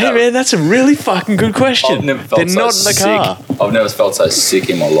 Hey man, that's a really fucking good question. I've never felt They're not in the car. I've never felt so sick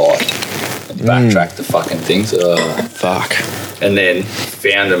in my life. Backtrack the fucking things. Fuck. And then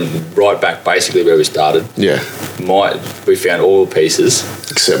found them right back basically where we started. Yeah. We found all the pieces.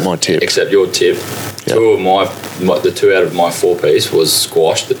 Except my tip. Except your tip. Yep. The two out of my 4 piece was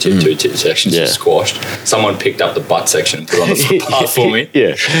squashed. The two tip sections were squashed. Someone picked up the butt section and put it on the footpath for me.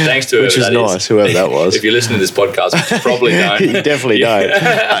 Yeah. Thanks to which whoever was that nice, whoever that was. If you listen to this podcast, which you probably don't. You definitely don't.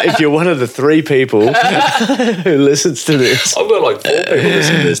 If you're one of the 3 people who listens to this. I've got like 4 people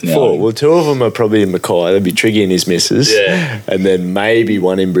listening to this now. 4. Well, 2 of them are probably in Mackay. That'd be Triggy and his missus. Yeah. And then maybe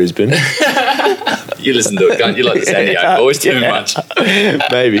one in Brisbane. You listen to it, don't you? Like the San Diego boys too much.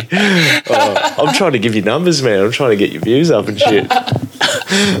 Maybe. Oh, I'm trying to give you numbers, man. I'm trying to get your views up and shit.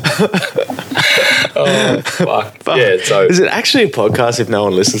 Oh, fuck. Yeah, so... Is it actually a podcast if no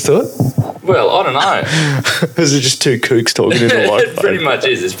one listens to it? Well, I don't know. Is it just 2 kooks talking in the microphone? It pretty much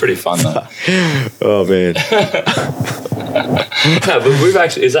is. It's pretty fun, though. Oh, man. No,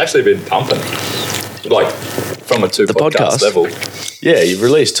 but it's actually been pumping. Like, from a 2 podcast level. Yeah, you've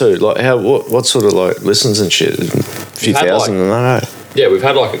released 2. Like, what sort of like listens and shit? A few thousand, I don't know. Yeah, we've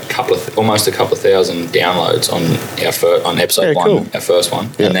had like almost a couple of thousand downloads on on episode 1, cool. our first one,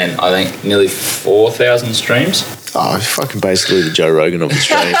 yeah. And then I think nearly 4,000 streams. Oh, fucking basically the Joe Rogan of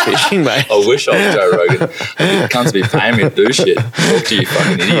Australian fishing, mate. I wish I was Joe Rogan. The cunts be paying me to do shit. Talk to you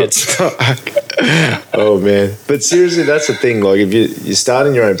fucking idiots. Oh man, but seriously, that's the thing. Like, if you're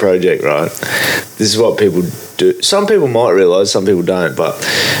starting your own project, right? This is what people do. Some people might realise, some people don't. But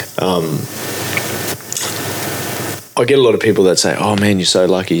I get a lot of people that say, "Oh man, you're so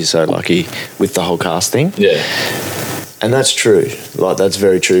lucky with the whole cast thing." Yeah. And that's true. Like, that's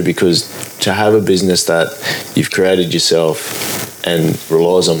very true, because to have a business that you've created yourself and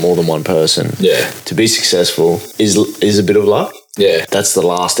relies on more than one person, to be successful is a bit of luck. Yeah. That's the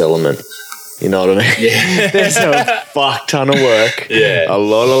last element. You know what I mean? Yeah. There's a fuck ton of work. Yeah. A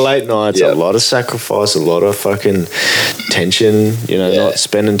lot of late nights, a lot of sacrifice, a lot of fucking tension, not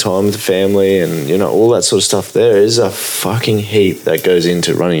spending time with the family and, all that sort of stuff. There is a fucking heap that goes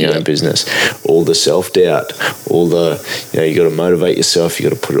into running your own business. All the self-doubt, all the, you got to motivate yourself. You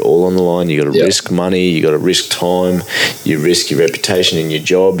got to put it all on the line. You got to risk money. You got to risk time. You risk your reputation in your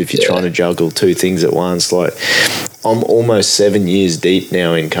job if you're trying to juggle 2 things at once. Like, I'm almost 7 years deep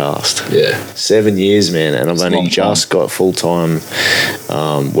now in cast. Yeah. 7 years, man, and I've only just got full-time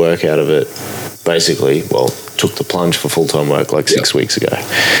work out of it. Basically, took the plunge for full-time work like 6 weeks ago.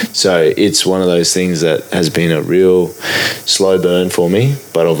 So it's one of those things that has been a real slow burn for me,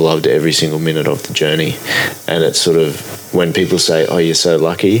 but I've loved every single minute of the journey. And it's sort of, when people say, "Oh, you're so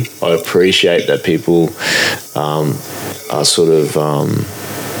lucky," I appreciate that people are sort of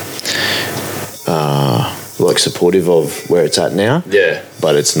like supportive of where it's at now. Yeah.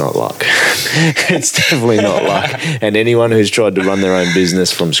 But it's not luck. It's definitely not luck. And anyone who's tried to run their own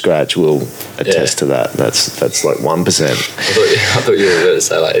business from scratch will attest to that. That's like 1%. I thought you were going to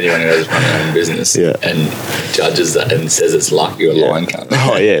say, like, anyone who has run their own business and judges that and says it's luck, you're a lying cunt.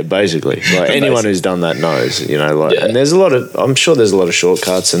 Oh yeah, basically. Like, anyone who's done that knows, and there's I'm sure there's a lot of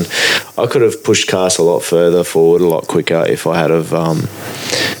shortcuts, and I could have pushed cast a lot further forward, a lot quicker if I had have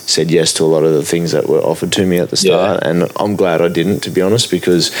said yes to a lot of the things that were offered to me at the start. And I'm glad I didn't, to be honest,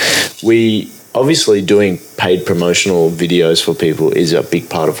 because we obviously doing paid promotional videos for people is a big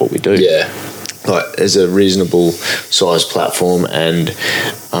part of what we do. Yeah. Like, as a reasonable sized platform, and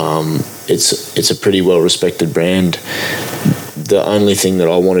it's a pretty well respected brand. The only thing that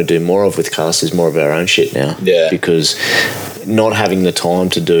I want to do more of with cast is more of our own shit now. Yeah. Because not having the time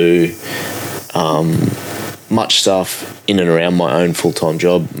to do much stuff in and around my own full-time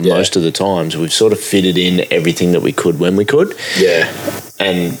job most of the times, we've sort of fitted in everything that we could when we could. Yeah.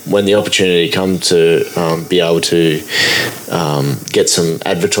 And when the opportunity comes to be able to get some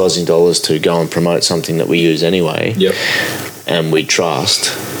advertising dollars to go and promote something that we use anyway, and we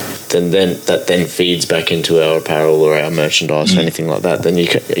trust, then that feeds back into our apparel or our merchandise or anything like that, then you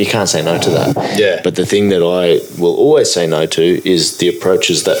can't say no to that. Yeah. But the thing that I will always say no to is the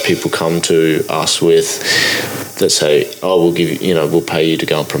approaches that people come to us with that say, "Oh, we'll give you, we'll pay you to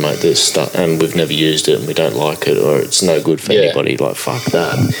go and promote this stuff, and we've never used it and we don't like it, or it's no good for anybody." Like, fuck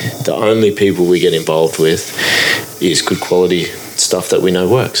that. The only people we get involved with is good quality stuff that we know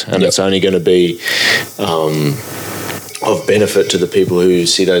works, and it's only going to be of benefit to the people who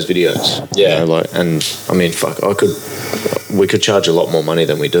see those videos. Yeah. You know, like, and I mean, we could charge a lot more money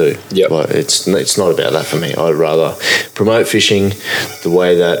than we do. Yep. But it's not about that for me. I'd rather promote fishing the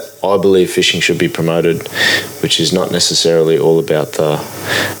way that I believe fishing should be promoted, which is not necessarily all about the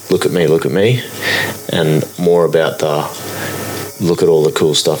look at me, and more about the look at all the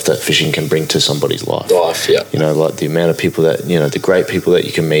cool stuff that fishing can bring to somebody's life. Yeah. You know, like the amount of people that, you know, the great people that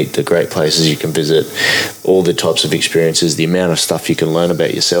you can meet, the great places you can visit, all the types of experiences, the amount of stuff you can learn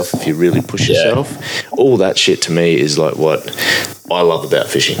about yourself if you really push yourself. All that shit to me is like what I love about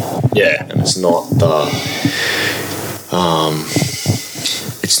fishing. Yeah. And it's not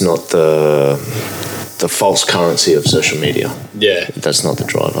the false currency of social media. Yeah. That's not the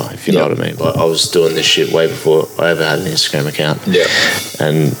driver, if you know what I mean. Like, I was doing this shit way before I ever had an Instagram account. Yeah.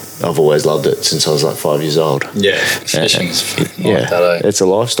 And I've always loved it since I was like 5 years old. Yeah. Fishing's Yeah, like that, eh? it's a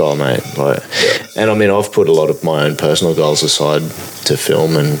lifestyle, mate. Like, and I mean, I've put a lot of my own personal goals aside to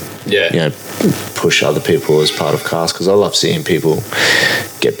film and you know, push other people as part of cast, because I love seeing people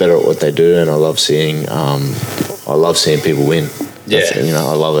get better at what they do, and I love seeing people win. That's, you know,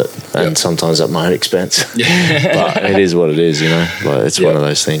 I love it, and sometimes at my own expense. But it is what it is, you know. Like, it's one of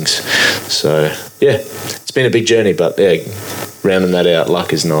those things. So yeah, it's been a big journey, but yeah, rounding that out,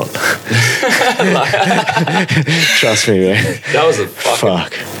 luck is not. Trust me, man. That was a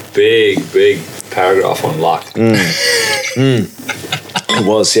fucking big paragraph on luck. It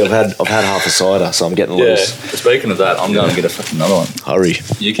was. See, I've had half a cider, so I'm getting loose. Speaking of that, I'm going to get a fucking another one. Hurry.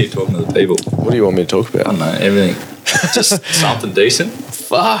 You keep talking to the people. What do you want me to talk I about? don't know, everything. Just something decent.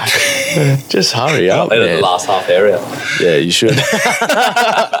 Fuck. Just hurry up, Let man. the last half area. Yeah, you should.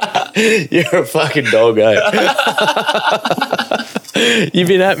 You're a fucking dog, eh? You've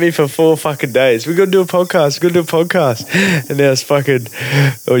been at me for 4 fucking days. We're going to do a podcast. And now it's fucking,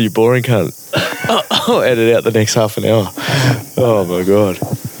 oh, you boring cunt. I'll edit out the next half an hour. Oh, my God.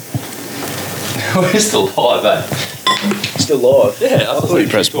 We're still live, eh? Still live? Yeah, I thought you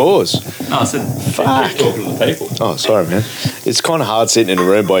pressed pause. No, I said, Fuck. keep talking to the people. Oh, sorry, man. It's kind of hard sitting in a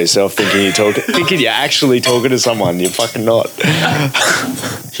room by yourself thinking you're actually talking to someone. You're fucking not.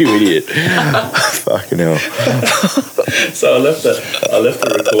 You idiot. Fucking hell. So I left the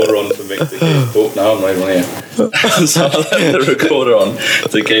recorder on for Mick to keep. Oh, no, I'm leaving here. So I left the recorder on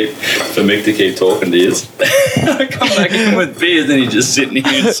for Mick to keep talking to you. I come back in with beers and he's just sitting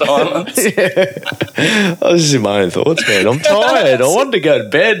here in silence. I was just in my own thoughts, man. I'm tired. I wanted to go to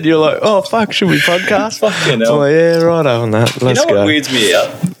bed. And you're like, oh, fuck, should we podcast? Fucking hell. I'm like, yeah, right on that. Let's You know go. what weirds me out?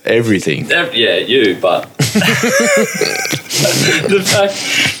 Everything. Yeah, you, but the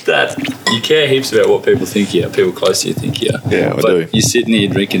fact that you care heaps about what people think you are, people close to you think you are. Yeah, I but do. You're sitting here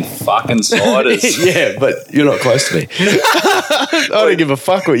drinking fucking ciders. Yeah, but you're not close to me. I don't give a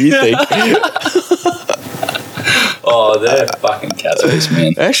fuck what you think. Oh, they're fucking catfish,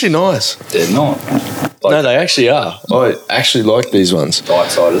 man. Actually nice. They're not. No, they actually are. I actually like these ones.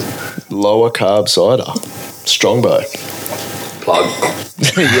 Diet ciders. Lower carb cider. Strongbow. Plug.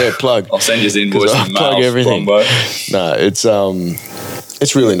 Yeah, plug. I'll send you the invoice I'll in plug mail. everything. Strongbow. No,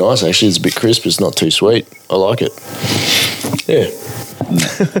 it's really nice actually. It's a bit crisp. It's not too sweet. I like it. Yeah.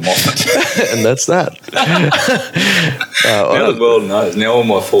 And that's that. Now the world knows. Now all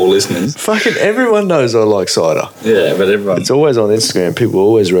my 4 listeners. Fucking everyone knows I like cider. Yeah, but everyone. It's always on Instagram. People are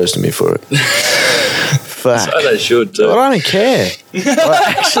always roasting me for it. Fuck. So they should too. I don't care.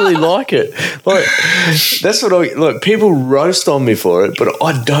 I actually like it. Like, that's what look, people roast on me for it, but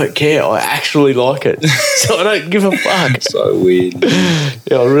I don't care. I actually like it. So I don't give a fuck. So weird.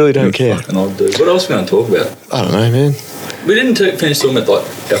 Yeah, I really don't care. Fucking odd dude. What else are we going to talk about? I don't know, man. We didn't finish talking about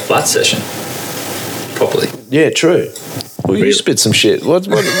like our flat session properly. Yeah, true. Well, you spit some shit. What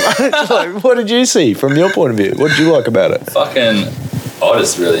did you see from your point of view? What did you like about it? Fucking, I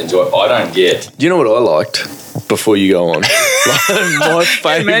just really enjoy it. I don't get. Do you know what I liked? Before you go on, my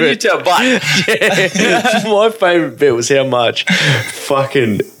favourite. Man, you tell, but my favourite bit was how much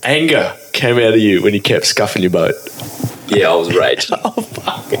fucking anger came out of you when you kept scuffing your boat. yeah, I was raging. Oh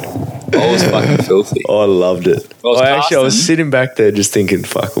fuck! I was fucking filthy. I loved it. I was sitting back there just thinking,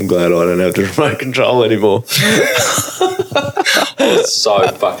 "Fuck! I'm glad I don't have the remote control anymore." I was so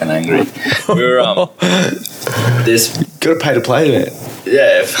fucking angry. We were this. Got to pay to play, man.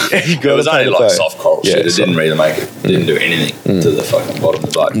 Yeah, it was only like play. soft coral shit. It didn't really make it. Didn't do anything to the fucking bottom of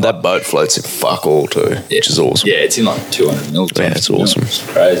the boat. That boat floats in fuck all too, which is awesome. Yeah, it's in like 200 mil. Yeah, it's awesome. It's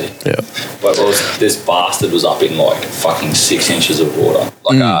crazy. Yeah. But this bastard was up in like fucking 6 inches of water,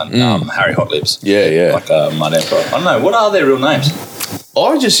 like Harry Hot Lips. Yeah, yeah. Like a mud emperor. I don't know. What are their real names?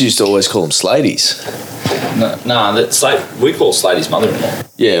 I just used to always call them Slaties. No, we call Slaty's mother-in-law.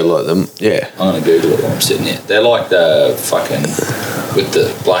 Yeah, like them. Yeah. I'm going to Google it while I'm sitting here. They're like the fucking, with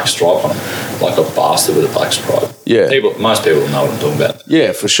the black stripe on them. Like a bastard with a black stripe. Yeah. Most people know what I'm talking about.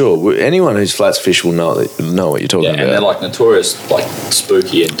 Yeah, for sure. Anyone who's flats fish will know what you're talking about. And they're like notorious, like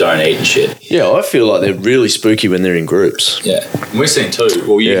spooky and don't eat and shit. Yeah, I feel like they're really spooky when they're in groups. Yeah, and we've seen two.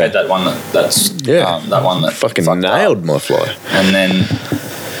 Well, you had that one that's that one that fucking fucked nailed up. my fly. And then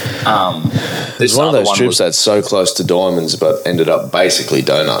There's one of those trips that's so close to diamonds, but ended up basically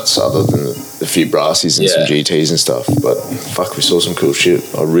donuts, other than a few brassies and some GTs and stuff. But fuck, we saw some cool shit.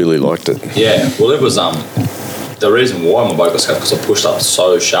 I really liked it. Yeah, well, it was the reason why my boat got scuffed because I pushed up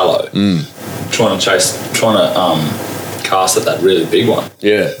so shallow, trying to cast at that really big one.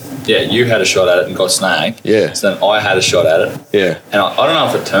 Yeah. Yeah, you had a shot at it and got snagged. Yeah. So then I had a shot at it. Yeah. And I don't know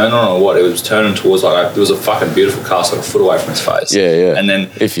if it turned on or what. It was turning towards it was a fucking beautiful cast like a foot away from his face. Yeah, yeah. And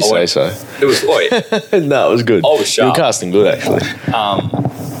then if you say so. It was No, it was good. I was sharp. You were casting good actually.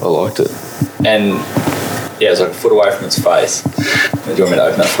 I liked it. And yeah, it was like a foot away from its face. Do you want me to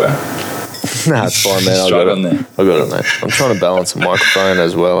open that for you? Nah, it's fine, man. Straight on there. I got it, mate. I'm trying to balance the microphone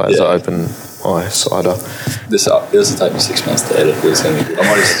as well as I open my cider. This will take me 6 months to edit. It's going to be good. I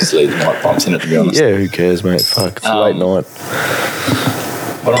might just leave the mic bumps in it, to be honest. Yeah, who cares, mate? Fuck, it's late night.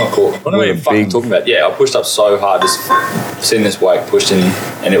 What am I called? What am I even fucking talking about? Yeah, I pushed up so hard, just seen this wake pushed in,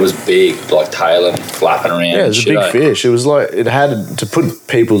 and it was big, like tailing, flapping around. Yeah, it was a big fish. It was like, it had to put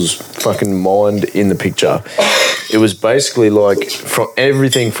people's fucking mind in the picture. It was basically like from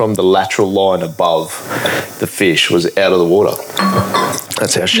everything from the lateral line above the fish was out of the water.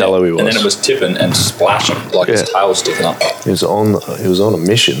 That's how shallow he was. And then it was tipping and splashing, like his tail was sticking up. He was on a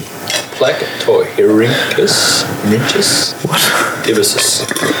mission. Placotorhyrhynchus minchus. What?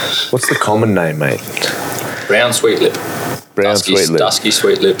 Ibisus. What's the common name, mate? Brown sweetlip. Sweetlip. Dusky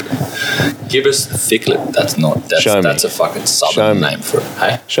sweetlip. Gibbous thicklip. That's a fucking southern name for it.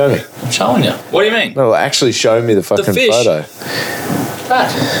 Hey? Show me. I'm showing you. What do you mean? No, actually show me the fucking photo.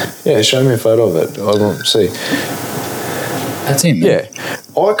 That? Yeah, show me a photo of it. I want to see. That's him. Yeah.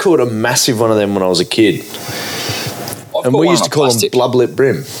 I caught a massive one of them when I was a kid. And we used to call them blub lip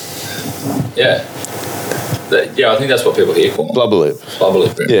brim. Yeah. I think that's what people here call them. Blubber lip. Blubber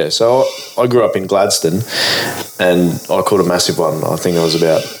lip brim. Yeah, so I grew up in Gladstone and I caught a massive one. I think I was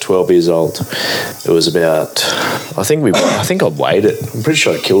about 12 years old. It was about, I think I weighed it. I'm pretty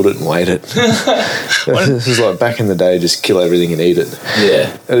sure I killed it and weighed it. This was like back in the day, just kill everything and eat it.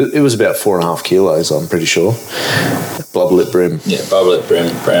 Yeah. It was about 4.5 kilos, I'm pretty sure. Blubber lip brim. Yeah, blubber lip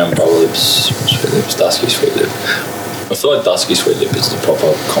brim, brown blubber lips, sweet lips, dusky sweet lip. I feel like dusky sweet lip is the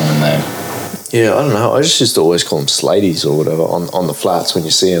proper common name. Yeah, I don't know. I just used to always call them slaties or whatever on the flats when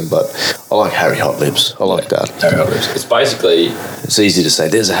you see them, but I like Harry Hot Lips. I like that. Harry Hot Lips. It's basically... It's easy to say,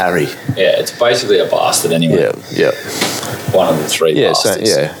 there's a Harry. Yeah, it's basically a bastard anyway. Yeah. One of the three bastards.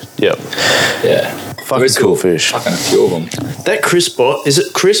 Yeah. Fucking cool fish. Fucking a few of them. That is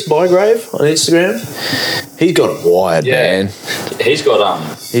it Chris Bygrave on Instagram? He's got them wide, man. He's got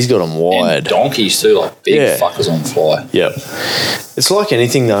them wide. And donkeys too, like big fuckers on fly. Yep. It's like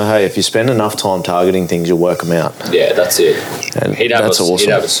anything though, hey, if you spend enough time targeting things, you'll work them out. Yeah, that's it. And he'd have a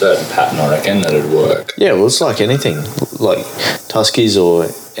certain pattern, I reckon, that it'd work. Yeah, well, it's like anything, like tuskies or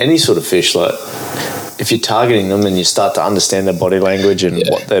any sort of fish, like if you're targeting them and you start to understand their body language and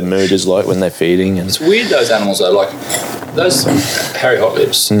what their mood is like when they're feeding. And it's weird, those animals though, like those Harry Hot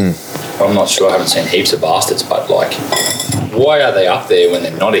Lips, I'm not sure, I haven't seen heaps of bastards, but like, why are they up there when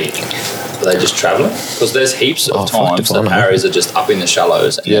they're not eating? Are they just travelling? Because there's heaps of times that Harrys are just up in the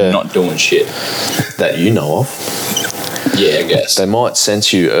shallows and they're not doing shit. That you know of. Yeah, I guess. They might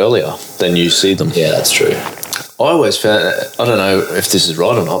sense you earlier than you see them. Yeah, that's true. I always found, I don't know if this is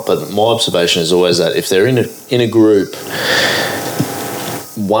right or not, but my observation is always that if they're in a group,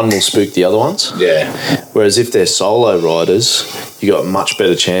 one will spook the other ones. Yeah. Whereas if they're solo riders, you got a much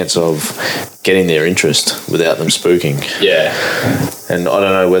better chance of getting their interest without them spooking. Yeah. And I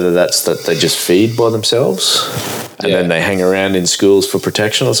don't know whether that's that they just feed by themselves and then they hang around in schools for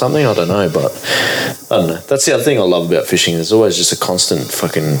protection or something. I don't know, but I don't know. That's the other thing I love about fishing. There's always just a constant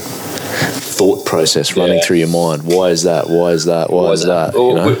fucking thought process running through your mind. Why is that? Why is that? Why is that? Well,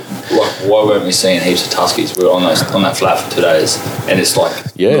 you know? Why weren't we seeing heaps of tuskies? We were on that flat for 2 days, and it's like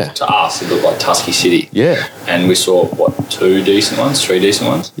to us it looked like Tusky City. Yeah. And we saw 3 decent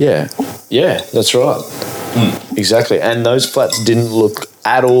ones. Yeah, that's right. Exactly. And those flats didn't look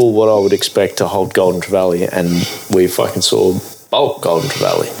at all what I would expect to hold golden trevally, and we fucking saw bulk golden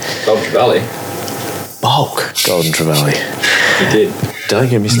trevally. Golden trevally. Bulk golden trevally. We did. Don't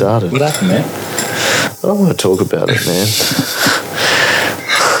get me started. What happened, man? I don't want to talk about it, man.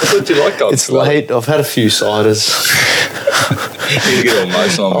 thought you liked Golden It's Trevally. late. I've had a few ciders. You get all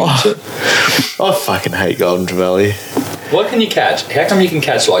emotional on shit. I fucking hate Golden Trevally. What can you catch? How come you can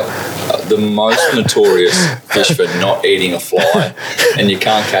catch like the most notorious fish for not eating a fly, and you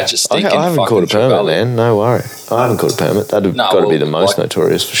can't catch a stinking I haven't fucking caught a permit, trevally? man. No worry. I haven't caught a permit. That'd No, got to be well, the most like-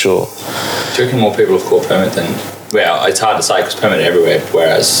 notorious for sure. Do you reckon more people have caught permit than? Well, it's hard to say because permit everywhere,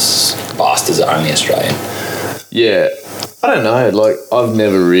 whereas bastards are only Australian. Yeah. I don't know. Like, I've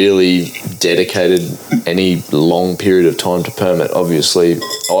never really dedicated any long period of time to permit. Obviously,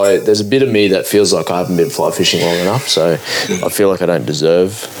 there's a bit of me that feels like I haven't been fly fishing long enough, so I feel like I don't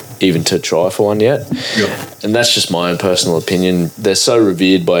deserve even to try for one yet. Yep. And that's just my own personal opinion. They're so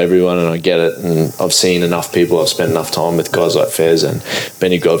revered by everyone, and I get it. And I've seen enough people. I've spent enough time with guys like Fez and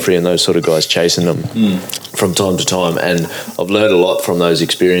Benny Godfrey and those sort of guys chasing them from time to time. And I've learned a lot from those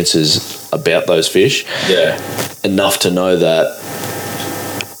experiences about those fish. Yeah. Enough to know that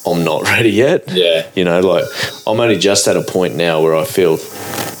I'm not ready yet. Yeah. You know, like I'm only just at a point now where I feel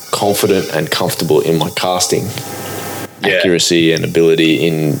confident and comfortable in my casting accuracy and ability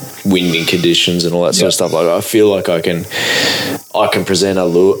in winding conditions and all that sort of stuff. Like I feel like I can present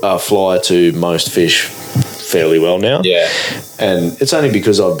a fly to most fish fairly well now. Yeah. And it's only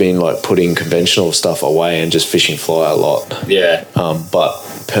because I've been like putting conventional stuff away and just fishing fly a lot. Yeah. But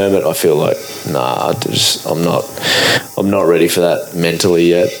permit, I feel like I'm not ready for that mentally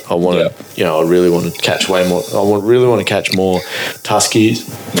yet. I want to, I really want to catch way more. Really want to catch more Tuskies.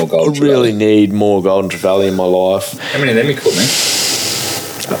 More golden I really need more Golden Trevally in my life. How many of them you caught, man?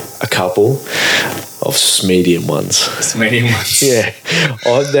 A couple of medium ones. It's medium ones. Yeah,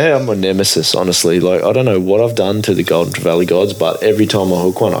 they are my nemesis. Honestly, like I don't know what I've done to the Golden Trevally gods, but every time I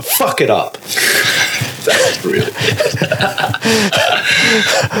hook one, I fuck it up. That's really.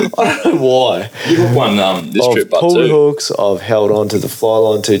 I don't know why. You hooked one this I've trip, but pulled too. hooks, I've held on to the fly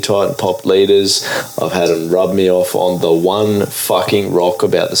line too tight and popped leaders. I've had them rub me off on the one fucking rock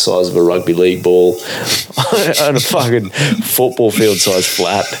about the size of a rugby league ball on a fucking football field size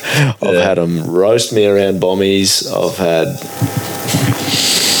flat. I've had them roast me around bommies. I've had...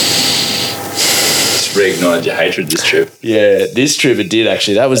 Just reignited your hatred this trip. Yeah, this trip it did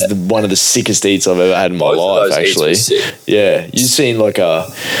actually. That was one of the sickest eats I've ever had in my Both of life, those eats actually. were sick. Yeah, you've seen like a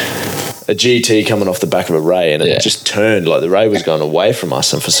GT coming off the back of a ray, and it just turned like the ray was going away from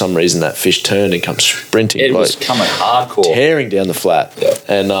us, and for some reason that fish turned and come sprinting, It like was coming hardcore. tearing down the flat. Yeah.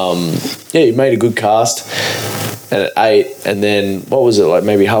 And he made a good cast. And it ate, and then what was it like?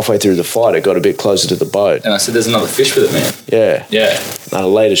 Maybe halfway through the fight, it got a bit closer to the boat. And I said, "There's another fish with it, man." Yeah. Yeah. And I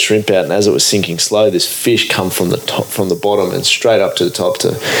laid a shrimp out, and as it was sinking slow, this fish come from the top, from the bottom, and straight up to the top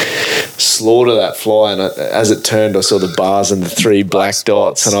to slaughter that fly. And as it turned, I saw the bars and the three black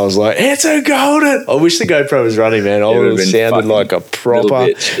dots, and I was like, "It's a golden!" I wish the GoPro was running, man. I It would would've have been sounded fucking like a proper little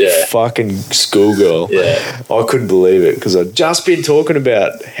bitch, yeah. fucking schoolgirl. Yeah. I couldn't believe it because I'd just been talking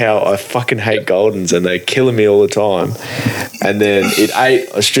about how I fucking hate goldens and they're killing me all the time. And then it ate,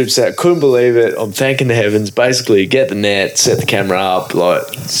 I stripped out, couldn't believe it. I'm thanking the heavens. Basically, get the net, set the camera up, like,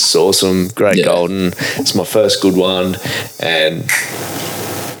 it's awesome, great golden. It's my first good one. And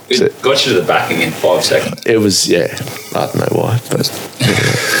It got you to the backing in 5 seconds. it was, I don't know why, but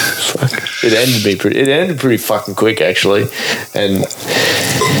fuck. It ended pretty fucking quick, actually. And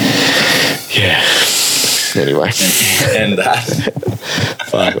anyway. And that.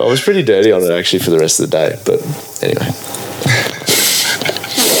 Fuck, I was pretty dirty on it actually for the rest of the day, but anyway.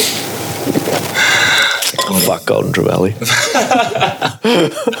 Fuck Golden Trevally.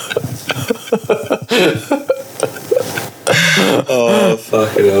 Oh,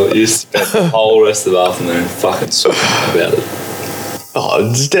 fucking hell. You spent the whole rest of the afternoon fucking soaking about it.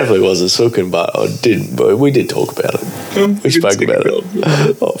 Oh, it definitely wasn't soaking, but we did talk about it. We spoke about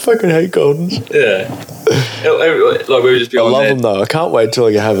it. Oh, I fucking hate Goldens. Yeah. Like we were just I beyond love that. them though. I can't wait till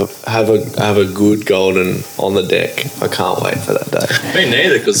I have a good golden on the deck. I can't wait for that day. Me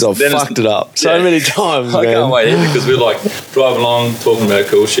neither, because I've fucked it up so many times, I man. can't wait either, because we're like driving along, talking about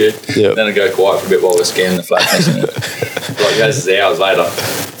cool shit. Yep. Then I go quiet for a bit while we're scanning the flat missing it. Like this is hours later.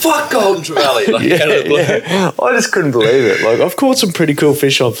 Fuck Golden Trevally. Like, Yeah. I just couldn't believe it. Like I've caught some pretty cool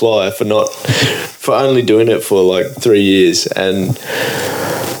fish on fly for only doing it for like 3 years, and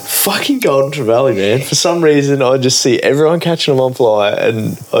fucking Golden Trevally, man. For some reason, I just see everyone catching them on fly,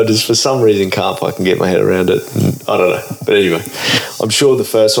 and I just for some reason can't fucking get my head around it. And I don't know, but anyway, I'm sure the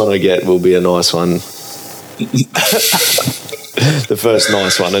first one I get will be a nice one. The first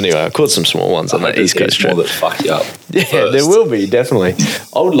nice one, anyway. I caught some small ones on that East Coast trip. More that fuck you up. Yeah, first. there will be, definitely.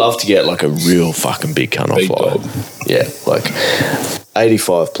 I would love to get like a real fucking big cunt Big off dog. fly. Yeah, like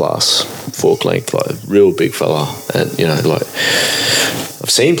 85 plus, fork length, like real big fella. And, like, I've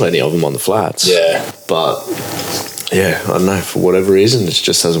seen plenty of them on the flats. Yeah. But yeah, I don't know, for whatever reason, it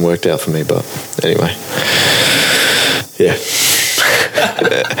just hasn't worked out for me. But anyway, yeah.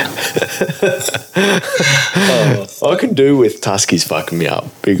 I can do with Tuskies fucking me up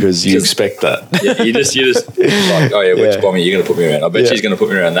because you expect that. Yeah, you just like, oh yeah, which bomb are you going to put me around? I bet she's going to put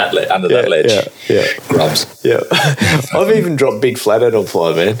me around that under that ledge. Yeah. Grubs. Yeah. I've even dropped big flathead on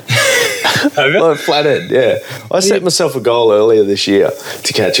fly, man. Have you? Like flathead, yeah. I set myself a goal earlier this year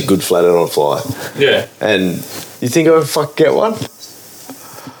to catch a good flathead on fly. Yeah. And you think I would fuck get one?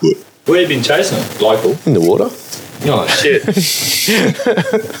 Where have you been chasing them? Local? In the water? Oh, shit.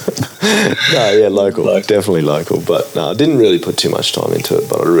 No, yeah, local. Definitely local. But no, I didn't really put too much time into it,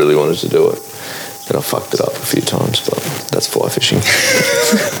 but I really wanted to do it. And I fucked it up a few times, but that's fly fishing.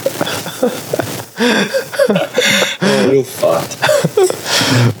 Oh, you're fucked.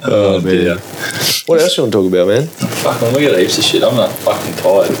 Oh, man. Dear. What else you want to talk about, man? Fucking, we got heaps of shit. I'm not fucking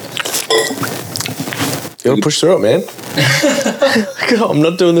tired. You want to push through it, man? I'm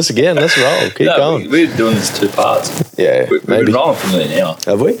not doing this again. Let's roll. Keep going. We're doing this 2 parts. Yeah, We've maybe. been rolling for nearly an hour.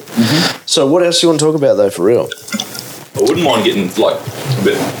 Have we? Mm-hmm. So what else do you want to talk about, though, for real? I wouldn't mind getting like a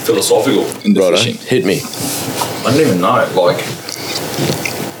bit philosophical into fishing. Hit me. I don't even know. Like,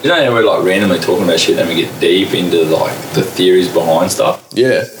 you know how we're like randomly talking about shit and we get deep into like the theories behind stuff?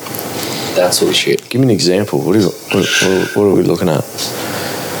 Yeah. That sort of shit. Give me an example. What are we looking at?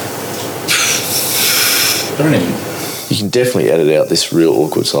 I don't even... You can definitely edit out this real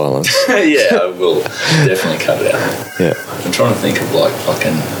awkward silence. Yeah, I will definitely cut it out. Yeah. I'm trying to think of like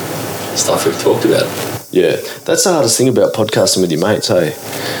fucking stuff we've talked about. Yeah. That's the hardest thing about podcasting with your mates, hey?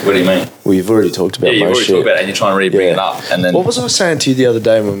 What do you mean? Well, you've already talked about you've most already shit. talked about it and you're trying to really bring it up. And then What was I saying to you the other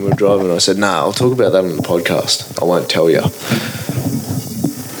day when we were driving? I said, nah, I'll talk about that on the podcast. I won't tell you.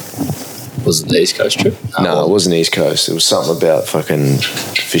 Was it the East Coast trip? No, it wasn't East Coast. It was something about fucking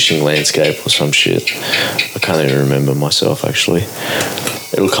fishing landscape or some shit. I can't even remember myself, actually.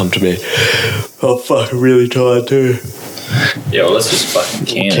 It'll come to me. I'm fucking really tired too. Yeah, well, let's just fucking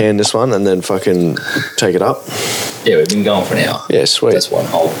Can this one and then fucking take it up. Yeah, we've been going for an hour. Yeah, sweet. That's one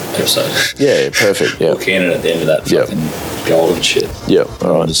whole episode. Yeah, perfect. Yeah. We'll can it at the end of that fucking golden shit. Yep.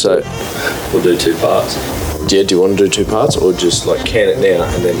 All right. So, we'll do 2 parts. yeah, do you want to do 2 parts or just like can it now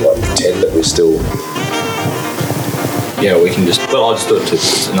and then like pretend that we're still? Yeah, we can just. Well, I'll just do it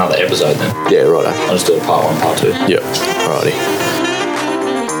to another episode then. Yeah, right. I'll just do it part 1, part 2. Yep. Alrighty.